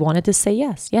 I wanted to say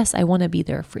yes. Yes, I want to be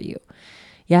there for you.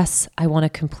 Yes, I want to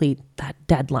complete that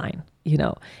deadline.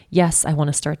 Yes, I want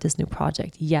to start this new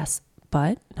project. Yes,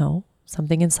 but no,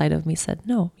 something inside of me said,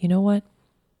 no, you know what?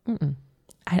 I'm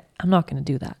not going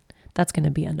to do that. That's going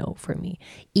to be a no for me.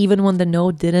 Even when the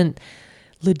no didn't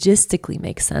logistically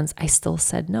make sense, I still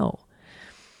said no.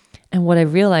 And what I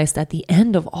realized at the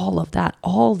end of all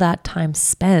that time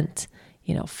spent,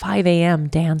 5 a.m.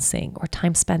 dancing, or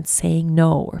time spent saying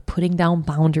no, or putting down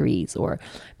boundaries, or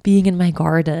being in my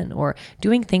garden, or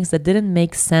doing things that didn't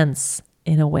make sense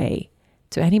in a way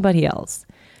to anybody else,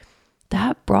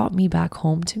 that brought me back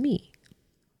home to me.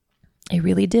 It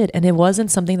really did. And it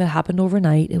wasn't something that happened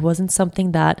overnight. It wasn't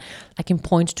something that I can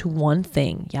point to one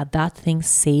thing. Yeah, that thing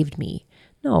saved me.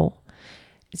 No,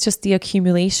 it's just the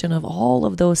accumulation of all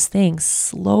of those things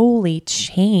slowly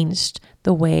changed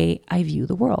the way I view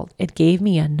the world. It gave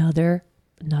me another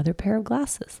pair of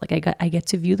glasses. Like I get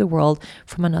to view the world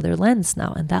from another lens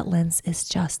now. And that lens is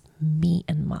just me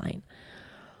and mine.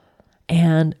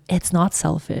 And it's not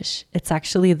selfish. It's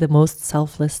actually the most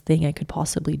selfless thing I could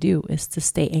possibly do, is to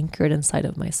stay anchored inside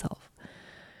of myself.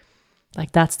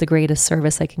 Like that's the greatest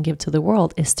service I can give to the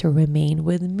world, is to remain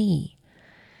with me.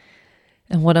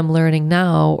 And what I'm learning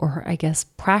now, or I guess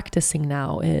practicing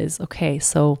now, is, okay,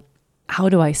 so how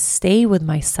do I stay with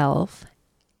myself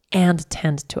and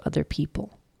tend to other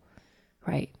people,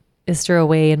 right? Is there a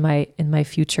way in my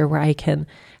future where I can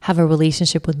have a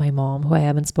relationship with my mom, who I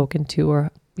haven't spoken to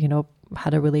or,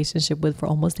 had a relationship with for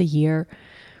almost a year,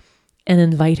 and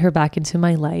invite her back into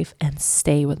my life and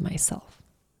stay with myself,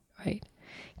 right?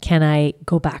 Can I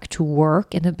go back to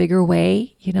work in a bigger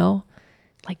way,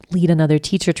 like lead another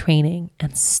teacher training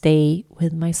and stay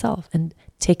with myself and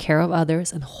take care of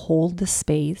others and hold the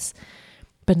space,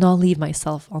 but not leave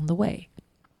myself on the way?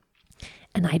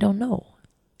 And I don't know.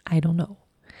 I don't know.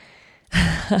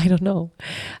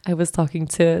 I was talking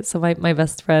to, so my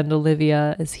best friend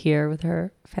Olivia is here with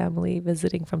her family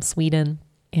visiting from Sweden,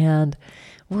 and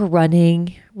we're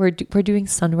running. We're doing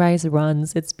sunrise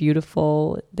runs. It's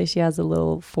beautiful. She has a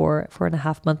little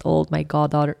 4.5-month-old, my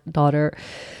goddaughter.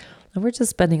 And we're just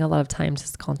spending a lot of time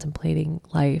just contemplating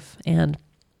life. And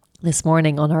this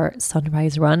morning on our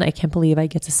sunrise run, I can't believe I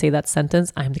get to say that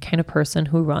sentence. I'm the kind of person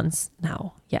who runs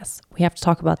now. Yes, we have to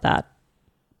talk about that,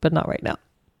 but not right now.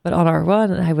 But on our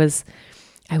run, I was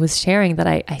sharing that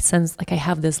I sense like I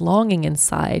have this longing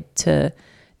inside to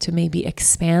maybe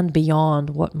expand beyond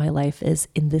what my life is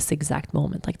in this exact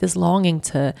moment. Like this longing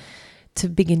to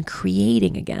begin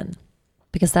creating again,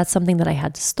 because that's something that I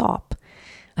had to stop.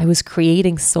 I was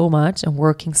creating so much and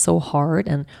working so hard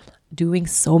and doing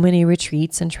so many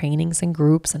retreats and trainings and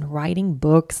groups and writing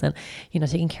books and,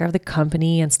 taking care of the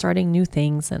company and starting new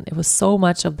things. And it was so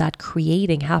much of that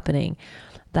creating happening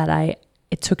that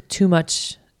it took too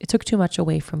much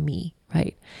away from me,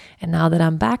 right? And now that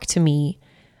I'm back to me,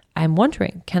 I'm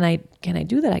wondering, can I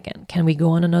do that again? Can we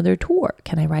go on another tour?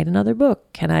 Can I write another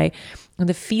book? And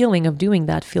the feeling of doing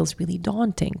that feels really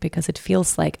daunting, because it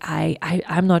feels like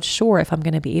I'm not sure if I'm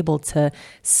going to be able to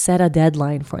set a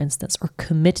deadline, for instance, or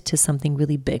commit to something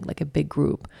really big, like a big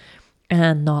group,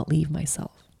 and not leave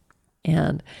myself.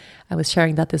 And I was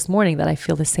sharing that this morning, that I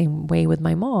feel the same way with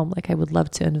my mom. Like I would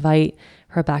love to invite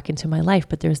her back into my life,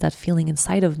 but there's that feeling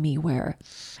inside of me where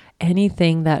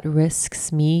anything that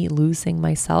risks me losing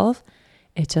myself,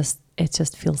 it just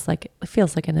feels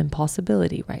like an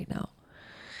impossibility right now.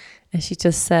 And she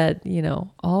just said,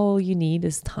 all you need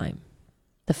is time.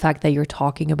 The fact that you're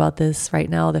talking about this right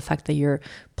now, the fact that you're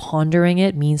pondering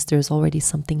it, means there's already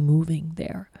something moving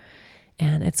there.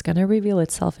 And it's going to reveal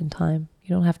itself in time. You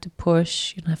don't have to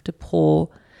push, you don't have to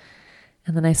pull.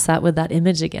 And then I sat with that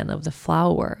image again of the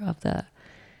flower, of the,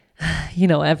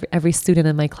 every student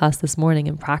in my class this morning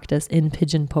in practice in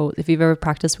pigeon pose. If you've ever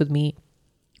practiced with me,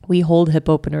 we hold hip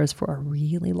openers for a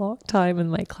really long time in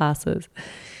my classes.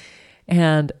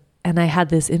 And I had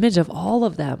this image of all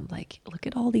of them, like, look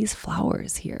at all these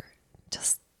flowers here,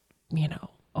 just,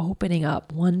 opening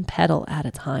up one petal at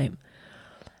a time.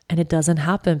 And it doesn't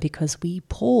happen because we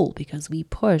pull, because we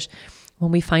push.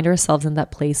 When we find ourselves in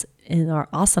that place in our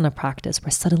asana practice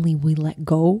where suddenly we let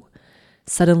go,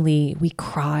 suddenly we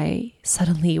cry,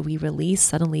 suddenly we release,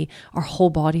 suddenly our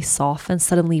whole body softens,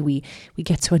 suddenly we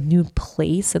get to a new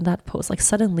place in that pose. Like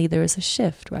suddenly there is a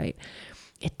shift, right?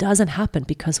 It doesn't happen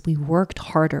because we worked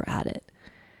harder at it.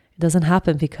 It doesn't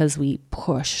happen because we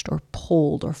pushed or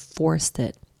pulled or forced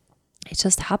it. It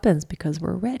just happens because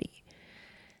we're ready.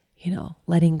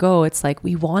 Letting go, it's like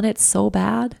we want it so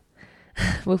bad,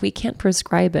 but we can't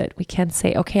prescribe it. We can't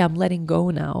say, okay, I'm letting go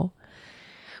now.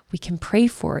 We can pray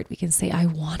for it. We can say, I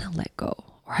want to let go,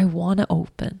 or I want to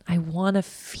open. I want to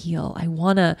feel. I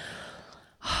want to.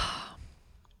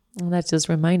 And that just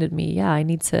reminded me, I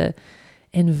need to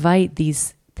invite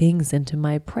these things into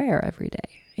my prayer every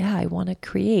day. I want to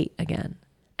create again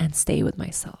and stay with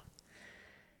myself.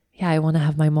 yeah, I want to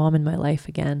have my mom in my life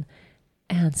again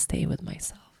and stay with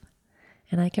myself.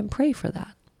 And I can pray for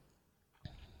that.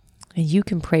 And you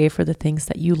can pray for the things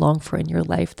that you long for in your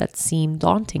life that seem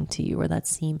daunting to you or that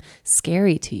seem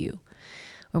scary to you.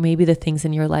 Or maybe the things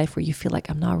in your life where you feel like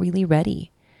I'm not really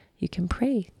ready. You can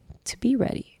pray to be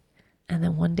ready. And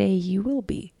then one day you will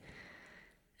be.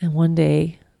 And one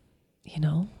day,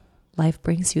 life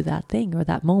brings you that thing or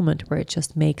that moment where it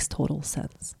just makes total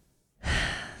sense.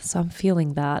 So I'm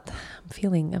feeling that. I'm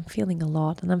feeling a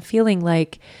lot. And I'm feeling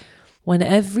like when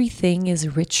everything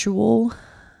is ritual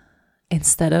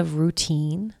instead of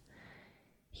routine,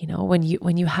 when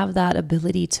you have that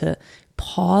ability to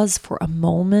pause for a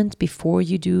moment before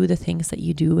you do the things that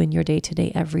you do in your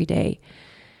day-to-day every day,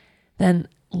 then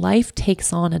life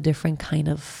takes on a different kind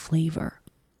of flavor.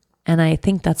 And I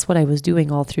think that's what I was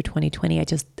doing all through 2020. I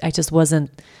just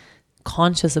wasn't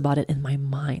conscious about it in my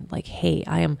mind. Like, hey,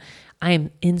 I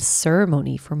am in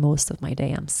ceremony for most of my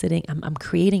day. I'm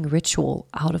creating ritual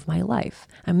out of my life.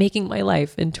 I'm making my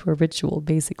life into a ritual,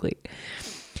 basically.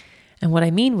 And what I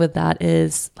mean with that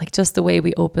is like just the way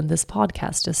we opened this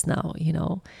podcast just now,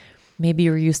 maybe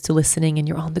you're used to listening and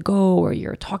you're on the go, or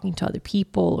you're talking to other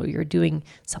people, or you're doing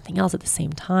something else at the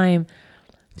same time.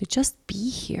 To just be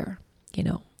here,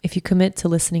 If you commit to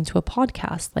listening to a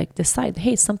podcast, like decide,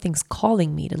 hey, something's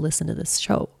calling me to listen to this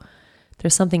show.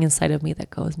 There's something inside of me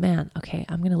that goes, man, okay,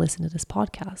 I'm going to listen to this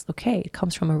podcast. Okay, it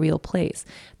comes from a real place.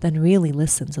 Then really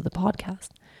listen to the podcast.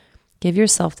 Give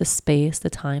yourself the space,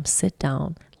 the time, sit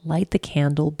down, light the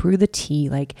candle, brew the tea,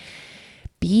 like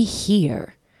be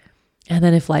here. And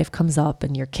then if life comes up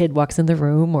and your kid walks in the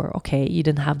room, or okay, you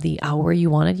didn't have the hour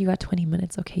you wanted, you got 20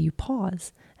 minutes. Okay, you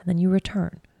pause and then you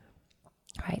return.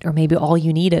 Right? Or maybe all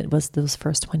you needed was those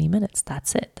first 20 minutes.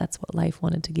 That's it. That's what life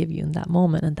wanted to give you in that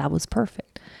moment. And that was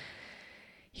perfect.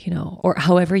 Or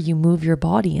however you move your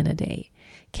body in a day,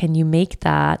 can you make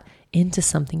that into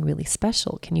something really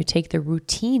special? Can you take the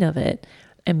routine of it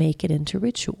and make it into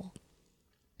ritual?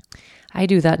 I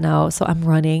do that now. So I'm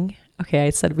running. Okay, I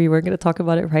said we weren't going to talk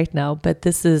about it right now, but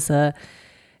this is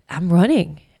I'm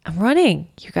running,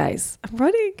 you guys. I'm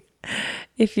running.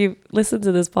 If you've listened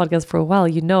to this podcast for a while,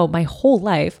 my whole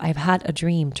life I've had a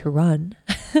dream to run.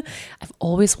 I've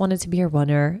always wanted to be a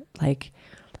runner. Like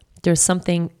there's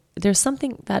something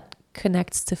that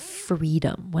connects to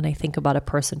freedom when I think about a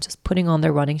person just putting on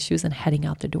their running shoes and heading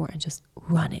out the door and just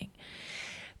running.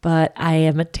 But I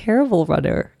am a terrible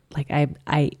runner. Like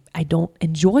I don't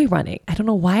enjoy running. I don't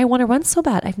know why I want to run so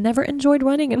bad. I've never enjoyed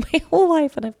running in my whole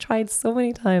life, and I've tried so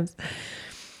many times.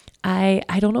 I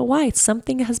don't know why.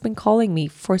 Something has been calling me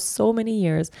for so many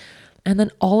years. And then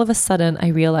all of a sudden I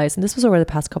realized, and this was over the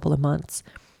past couple of months,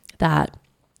 that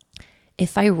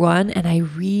if I run and I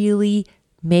really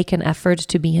make an effort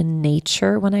to be in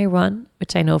nature when I run,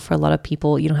 which I know for a lot of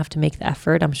people, you don't have to make the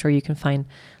effort. I'm sure you can find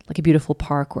like a beautiful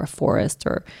park or a forest,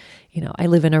 or, I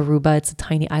live in Aruba. It's a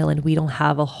tiny island. We don't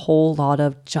have a whole lot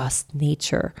of just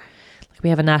nature. Like we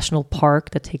have a national park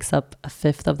that takes up a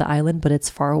fifth of the island, but it's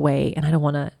far away. And I don't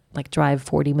want to drive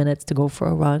 40 minutes to go for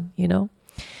a run,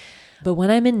 But when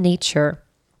I'm in nature,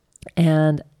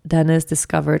 and Dennis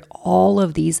discovered all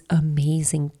of these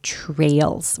amazing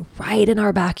trails right in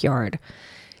our backyard,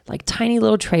 like tiny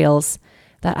little trails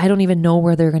that I don't even know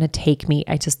where they're going to take me.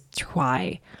 I just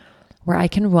try, where I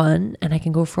can run and I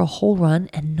can go for a whole run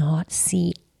and not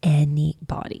see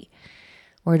anybody,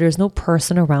 where there's no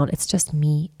person around. It's just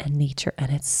me and nature,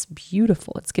 and it's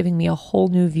beautiful. It's giving me a whole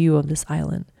new view of this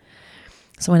island.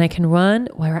 So when I can run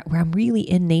where I'm really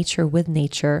in nature with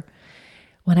nature,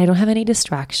 when I don't have any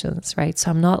distractions, right?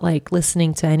 So I'm not like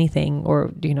listening to anything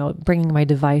or, bringing my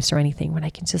device or anything, when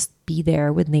I can just be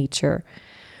there with nature.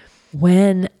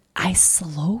 When I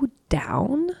slow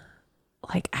down,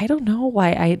 like, I don't know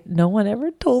why no one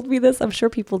ever told me this. I'm sure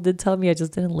people did tell me, I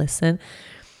just didn't listen.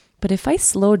 But if I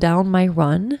slow down my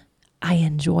run, I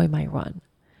enjoy my run.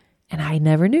 And I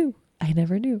never knew.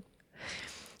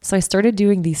 So I started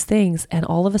doing these things, and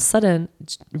all of a sudden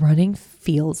running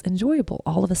feels enjoyable.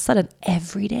 All of a sudden,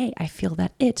 every day I feel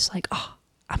that itch, like, oh,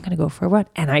 I'm going to go for a run.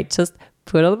 And I just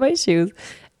put on my shoes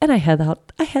and I head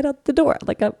out the door.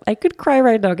 Like I could cry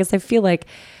right now, because I feel like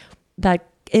that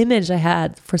image I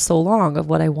had for so long of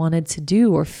what I wanted to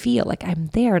do or feel, like I'm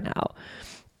there now.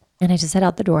 And I just head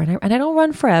out the door, and I don't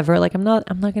run forever. Like I'm not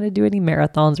going to do any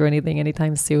marathons or anything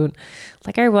anytime soon.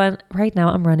 Like right now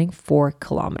I'm running 4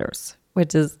 kilometers,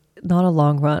 which is not a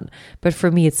long run, but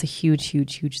for me, it's a huge,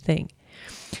 huge, huge thing.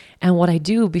 And what I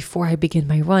do before I begin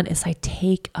my run is I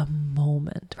take a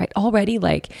moment, right? Already,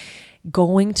 like,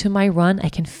 going to my run, I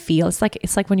can feel, it's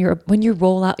like when you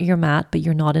roll out your mat, but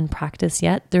you're not in practice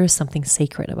yet, there is something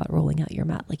sacred about rolling out your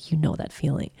mat. Like, that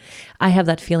feeling. I have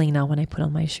that feeling now when I put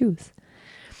on my shoes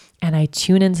and I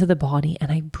tune into the body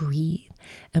and I breathe.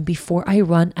 And before I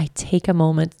run, I take a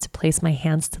moment to place my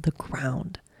hands to the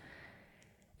ground.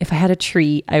 If I had a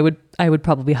tree, I would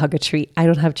probably hug a tree. I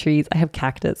don't have trees. I have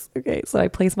cactus. Okay. So I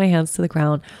place my hands to the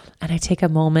ground and I take a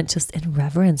moment just in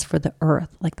reverence for the earth,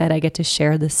 like that I get to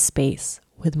share this space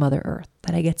with Mother Earth,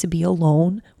 that I get to be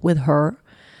alone with her,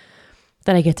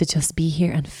 that I get to just be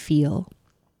here and feel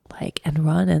like, and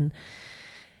run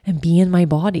and be in my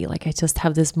body. Like, I just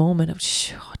have this moment of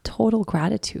total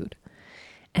gratitude.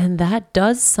 And that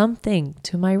does something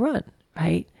to my run,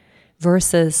 right?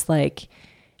 Versus like,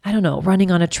 I don't know,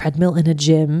 running on a treadmill in a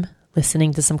gym,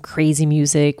 listening to some crazy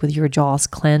music with your jaws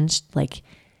clenched. Like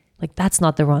that's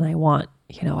not the run I want.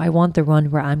 I want the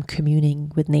run where I'm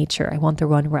communing with nature. I want the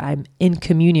run where I'm in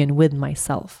communion with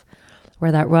myself,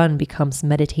 where that run becomes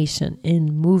meditation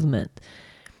in movement,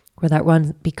 where that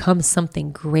run becomes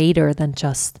something greater than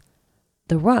just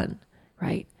the run,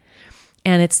 right?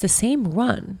 And it's the same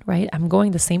run, right? I'm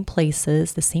going the same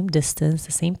places, the same distance,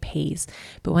 the same pace.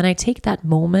 But when I take that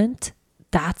moment,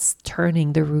 that's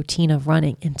turning the routine of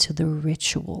running into the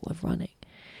ritual of running.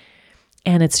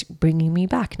 And it's bringing me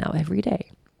back now every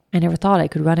day. I never thought I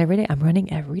could run every day. I'm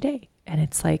running every day. And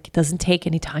it's like, it doesn't take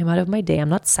any time out of my day. I'm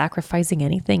not sacrificing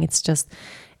anything.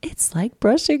 It's like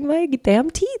brushing my damn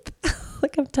teeth,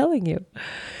 like I'm telling you.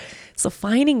 So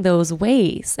finding those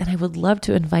ways, and I would love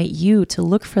to invite you to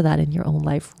look for that in your own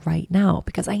life right now,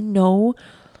 because I know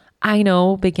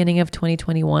beginning of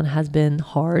 2021 has been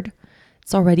hard.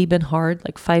 It's already been hard,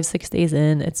 like 5-6 days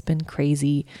in, it's been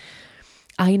crazy.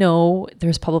 I know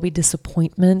there's probably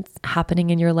disappointment happening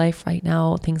in your life right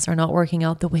now. Things are not working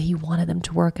out the way you wanted them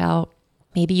to work out.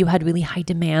 Maybe you had really high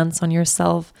demands on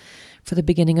yourself for the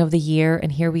beginning of the year,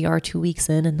 and here we are 2 weeks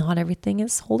in and not everything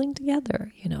is holding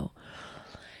together,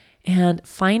 And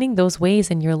finding those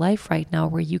ways in your life right now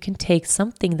where you can take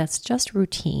something that's just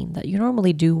routine that you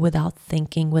normally do without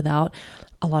thinking, without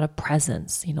a lot of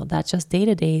presence, that's just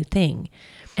day-to-day thing,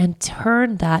 and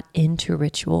turn that into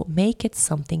ritual. Make it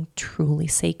something truly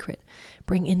sacred.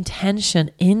 Bring intention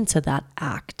into that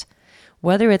act,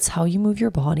 whether it's how you move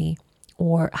your body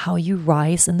or how you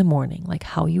rise in the morning, like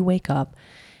how you wake up,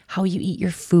 how you eat your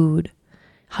food,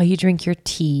 how you drink your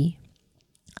tea.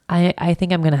 I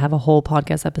think I'm going to have a whole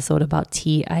podcast episode about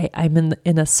tea. I'm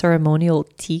in a ceremonial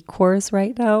tea course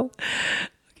right now.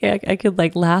 Okay, I could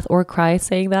like laugh or cry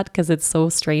saying that because it's so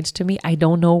strange to me. I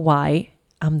don't know why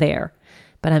I'm there,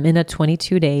 but I'm in a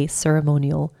 22-day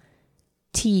ceremonial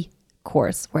tea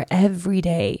course where every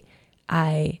day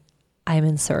I'm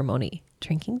in ceremony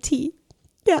drinking tea.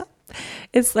 Yeah,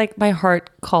 it's like my heart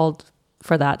called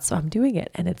for that, so I'm doing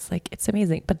it, and it's like, it's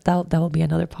amazing. But that will be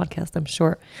another podcast, I'm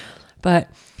sure. But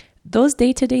those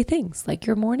day-to-day things, like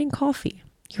your morning coffee,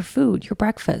 your food, your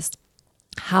breakfast,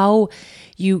 how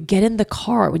you get in the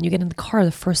car, when you get in the car,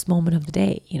 the first moment of the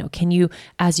day, can you,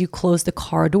 as you close the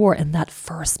car door in that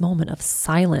first moment of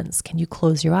silence, can you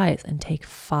close your eyes and take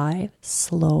 5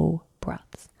 slow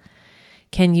breaths?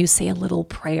 Can you say a little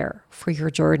prayer for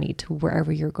your journey to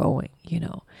wherever you're going?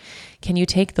 Can you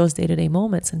take those day-to-day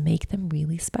moments and make them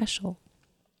really special?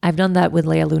 I've done that with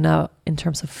Lea Luna in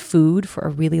terms of food for a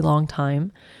really long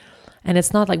time. And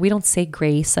it's not like we don't say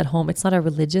grace at home. It's not a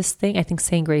religious thing. I think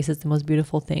saying grace is the most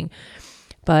beautiful thing.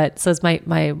 But so it's my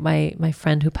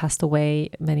friend who passed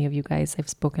away. Many of you guys, I've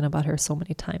spoken about her so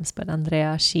many times. But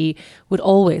Andrea, she would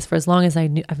always, for as long as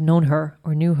I've known her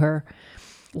or knew her,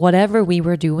 whatever we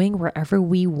were doing, wherever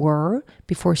we were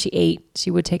before she ate, she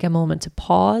would take a moment to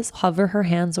pause, hover her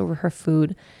hands over her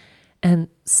food, and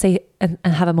say and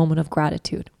have a moment of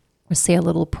gratitude, or say a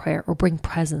little prayer, or bring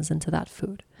presence into that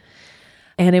food.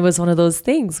 And it was one of those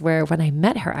things where when I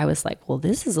met her, I was like, well,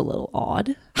 this is a little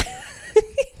odd,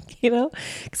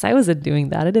 because I wasn't doing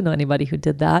that. I didn't know anybody who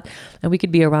did that. And we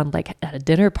could be around like at a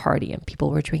dinner party and people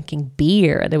were drinking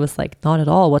beer, and it was like not at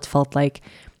all what felt like,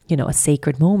 a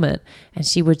sacred moment. And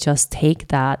she would just take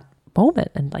that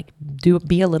moment and like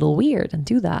be a little weird and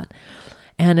do that.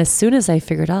 And as soon as I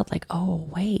figured out like, oh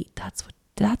wait, that's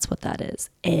what that is.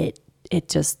 I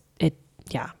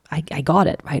got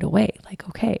it right away. Like,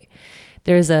 okay,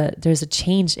 there's a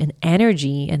change in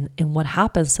energy and in what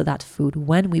happens to that food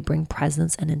when we bring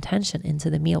presence and intention into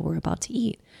the meal we're about to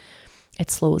eat.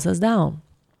 It slows us down.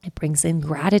 It brings in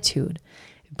gratitude.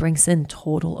 It brings in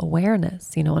total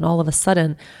awareness, and all of a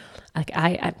sudden, like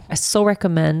I so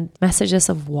recommend Messages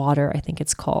of Water, I think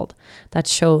it's called, that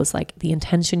shows like the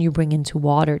intention you bring into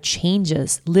water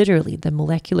changes literally the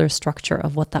molecular structure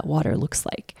of what that water looks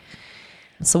like.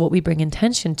 So what we bring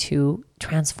intention to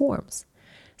transforms.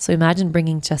 So imagine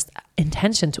bringing just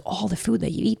intention to all the food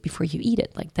that you eat before you eat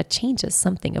it. Like that changes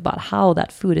something about how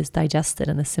that food is digested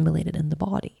and assimilated in the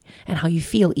body and how you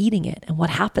feel eating it and what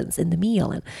happens in the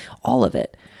meal and all of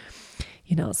it.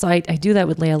 So I do that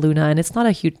with Lea Luna, and it's not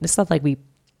like we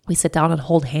sit down and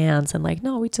hold hands and like,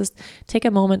 no, we just take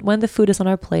a moment when the food is on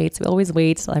our plates. We always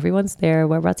wait till everyone's there,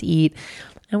 we're about to eat.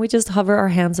 And we just hover our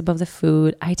hands above the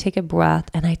food. I take a breath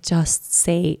and I just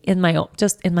say in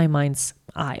my mind's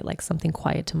eye, like something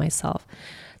quiet to myself,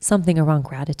 something around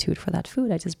gratitude for that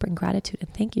food. I just bring gratitude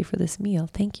and thank you for this meal.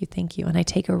 Thank you, thank you. And I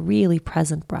take a really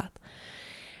present breath.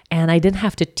 And I didn't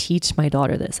have to teach my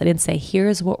daughter this. I didn't say,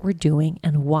 here's what we're doing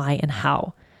and why and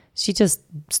how. She just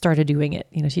started doing it.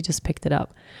 She just picked it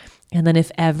up. And then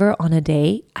if ever on a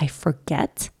day I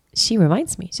forget, she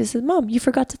reminds me. She says, Mom, you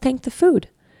forgot to thank the food.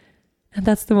 And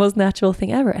that's the most natural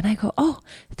thing ever. And I go, oh,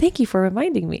 thank you for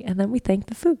reminding me. And then we thank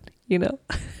the food,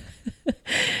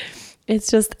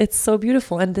 It's so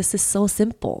beautiful. And this is so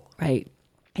simple, right?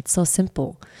 It's so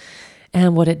simple.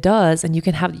 And what it does, and you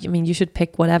can have, you should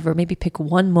pick whatever, maybe pick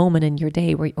one moment in your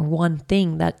day or one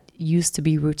thing that used to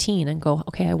be routine and go,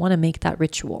 okay, I want to make that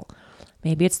ritual.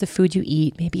 Maybe it's the food you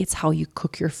eat. Maybe it's how you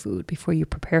cook your food before you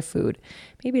prepare food.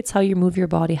 Maybe it's how you move your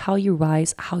body, how you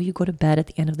rise, how you go to bed at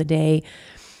the end of the day,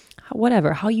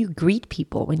 whatever, how you greet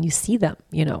people when you see them,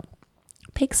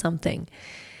 pick something.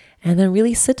 And then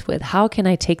really sit with, how can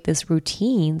I take this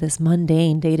routine, this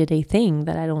mundane day-to-day thing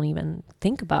that I don't even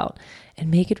think about and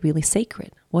make it really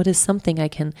sacred? What is something I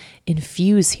can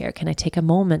infuse here? Can I take a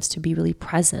moment to be really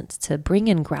present, to bring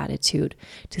in gratitude,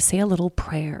 to say a little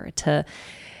prayer, to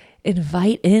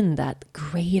invite in that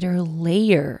greater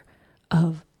layer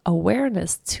of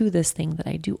awareness to this thing that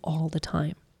I do all the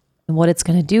time? And what it's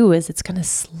going to do is it's going to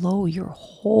slow your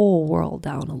whole world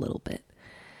down a little bit.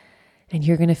 And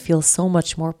you're going to feel so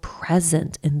much more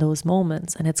present in those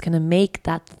moments. And it's going to make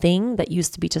that thing that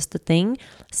used to be just a thing,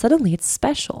 suddenly it's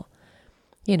special,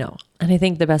 And I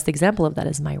think the best example of that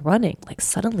is my running. Like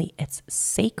suddenly it's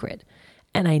sacred.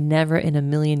 And I never in a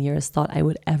million years thought I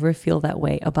would ever feel that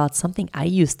way about something I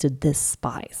used to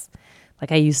despise.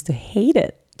 Like I used to hate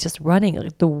it, just running,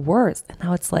 like the worst. And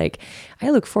now it's like, I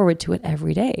look forward to it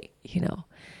every day,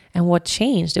 And what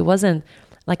changed, it wasn't,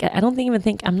 like, I don't even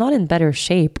think I'm not in better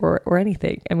shape or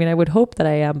anything. I would hope that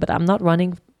I am, but I'm not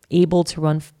able to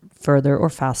run further or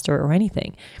faster or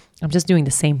anything. I'm just doing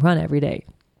the same run every day.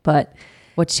 But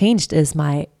what changed is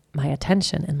my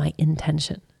attention and my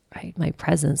intention, right? My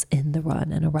presence in the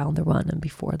run and around the run and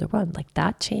before the run, like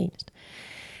that changed.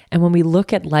 And when we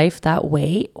look at life that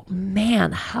way,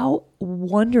 man, how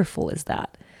wonderful is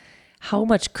that? How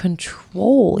much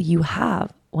control you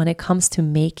have when it comes to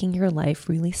making your life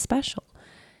really special.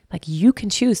 Like you can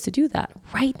choose to do that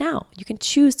right now. You can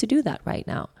choose to do that right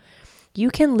now. You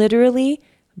can literally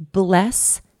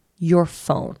bless your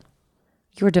phone,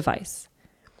 your device.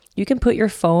 You can put your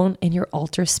phone in your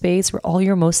altar space where all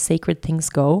your most sacred things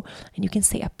go, and you can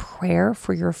say a prayer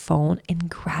for your phone in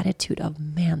gratitude of,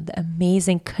 man, the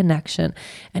amazing connection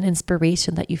and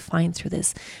inspiration that you find through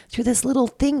this little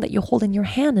thing that you hold in your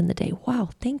hand in the day.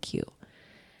 Wow, thank you.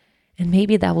 And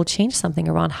maybe that will change something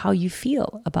around how you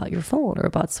feel about your phone or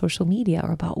about social media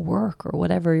or about work or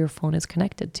whatever your phone is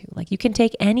connected to. Like you can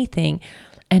take anything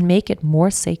and make it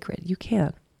more sacred. You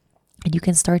can. And you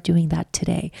can start doing that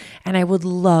today. And I would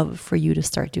love for you to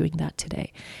start doing that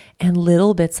today. And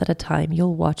little bits at a time,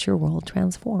 you'll watch your world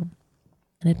transform.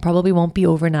 And it probably won't be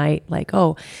overnight. Like,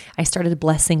 oh, I started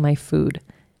blessing my food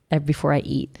before I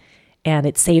eat. And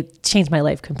it changed my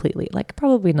life completely. Like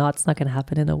probably not, it's not going to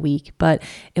happen in a week, but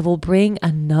it will bring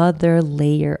another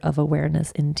layer of awareness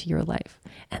into your life.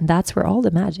 And that's where all the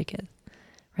magic is,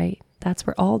 right? That's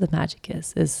where all the magic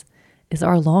is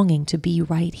our longing to be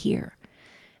right here.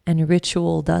 And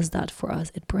ritual does that for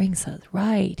us. It brings us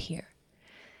right here.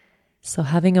 So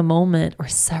having a moment or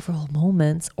several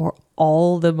moments or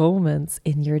all the moments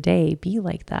in your day be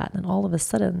like that. And all of a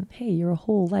sudden, hey, your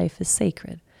whole life is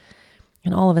sacred.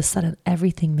 And all of a sudden,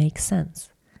 everything makes sense.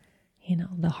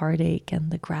 The heartache and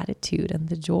the gratitude and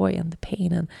the joy and the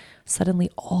pain. And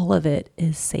suddenly all of it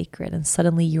is sacred. And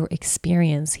suddenly your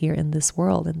experience here in this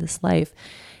world, in this life,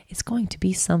 is going to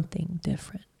be something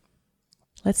different.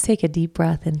 Let's take a deep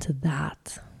breath into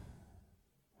that.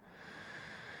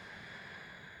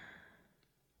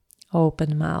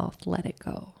 Open mouth, let it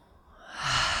go.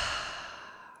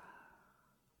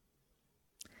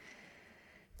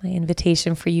 My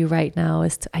invitation for you right now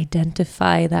is to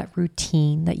identify that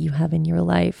routine that you have in your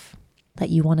life that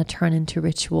you want to turn into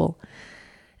ritual,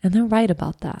 and then write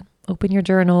about that. Open your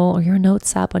journal or your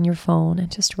notes app on your phone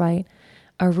and just write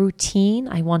a routine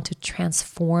I want to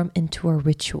transform into a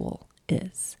ritual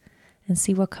is, and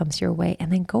see what comes your way.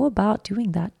 And then go about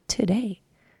doing that today.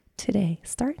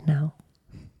 Start now.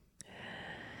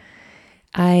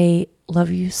 I love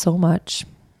you so much.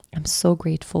 I'm so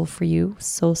grateful for you.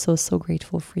 So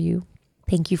grateful for you.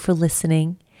 Thank you for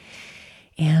listening.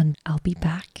 And I'll be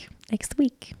back next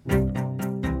week.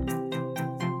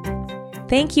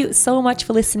 Thank you so much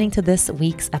for listening to this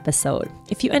week's episode.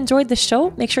 If you enjoyed the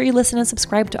show, make sure you listen and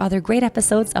subscribe to other great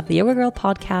episodes of the Yoga Girl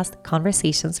podcast,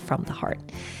 Conversations from the Heart.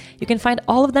 You can find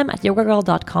all of them at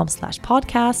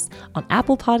yogagirl.com/podcasts, on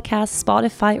Apple Podcasts,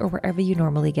 Spotify, or wherever you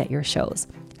normally get your shows.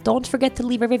 Don't forget to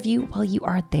leave a review while you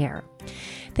are there.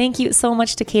 Thank you so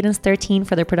much to Cadence 13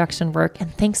 for their production work,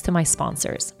 and thanks to my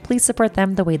sponsors. Please support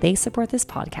them the way they support this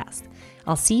podcast.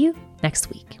 I'll see you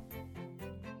next week.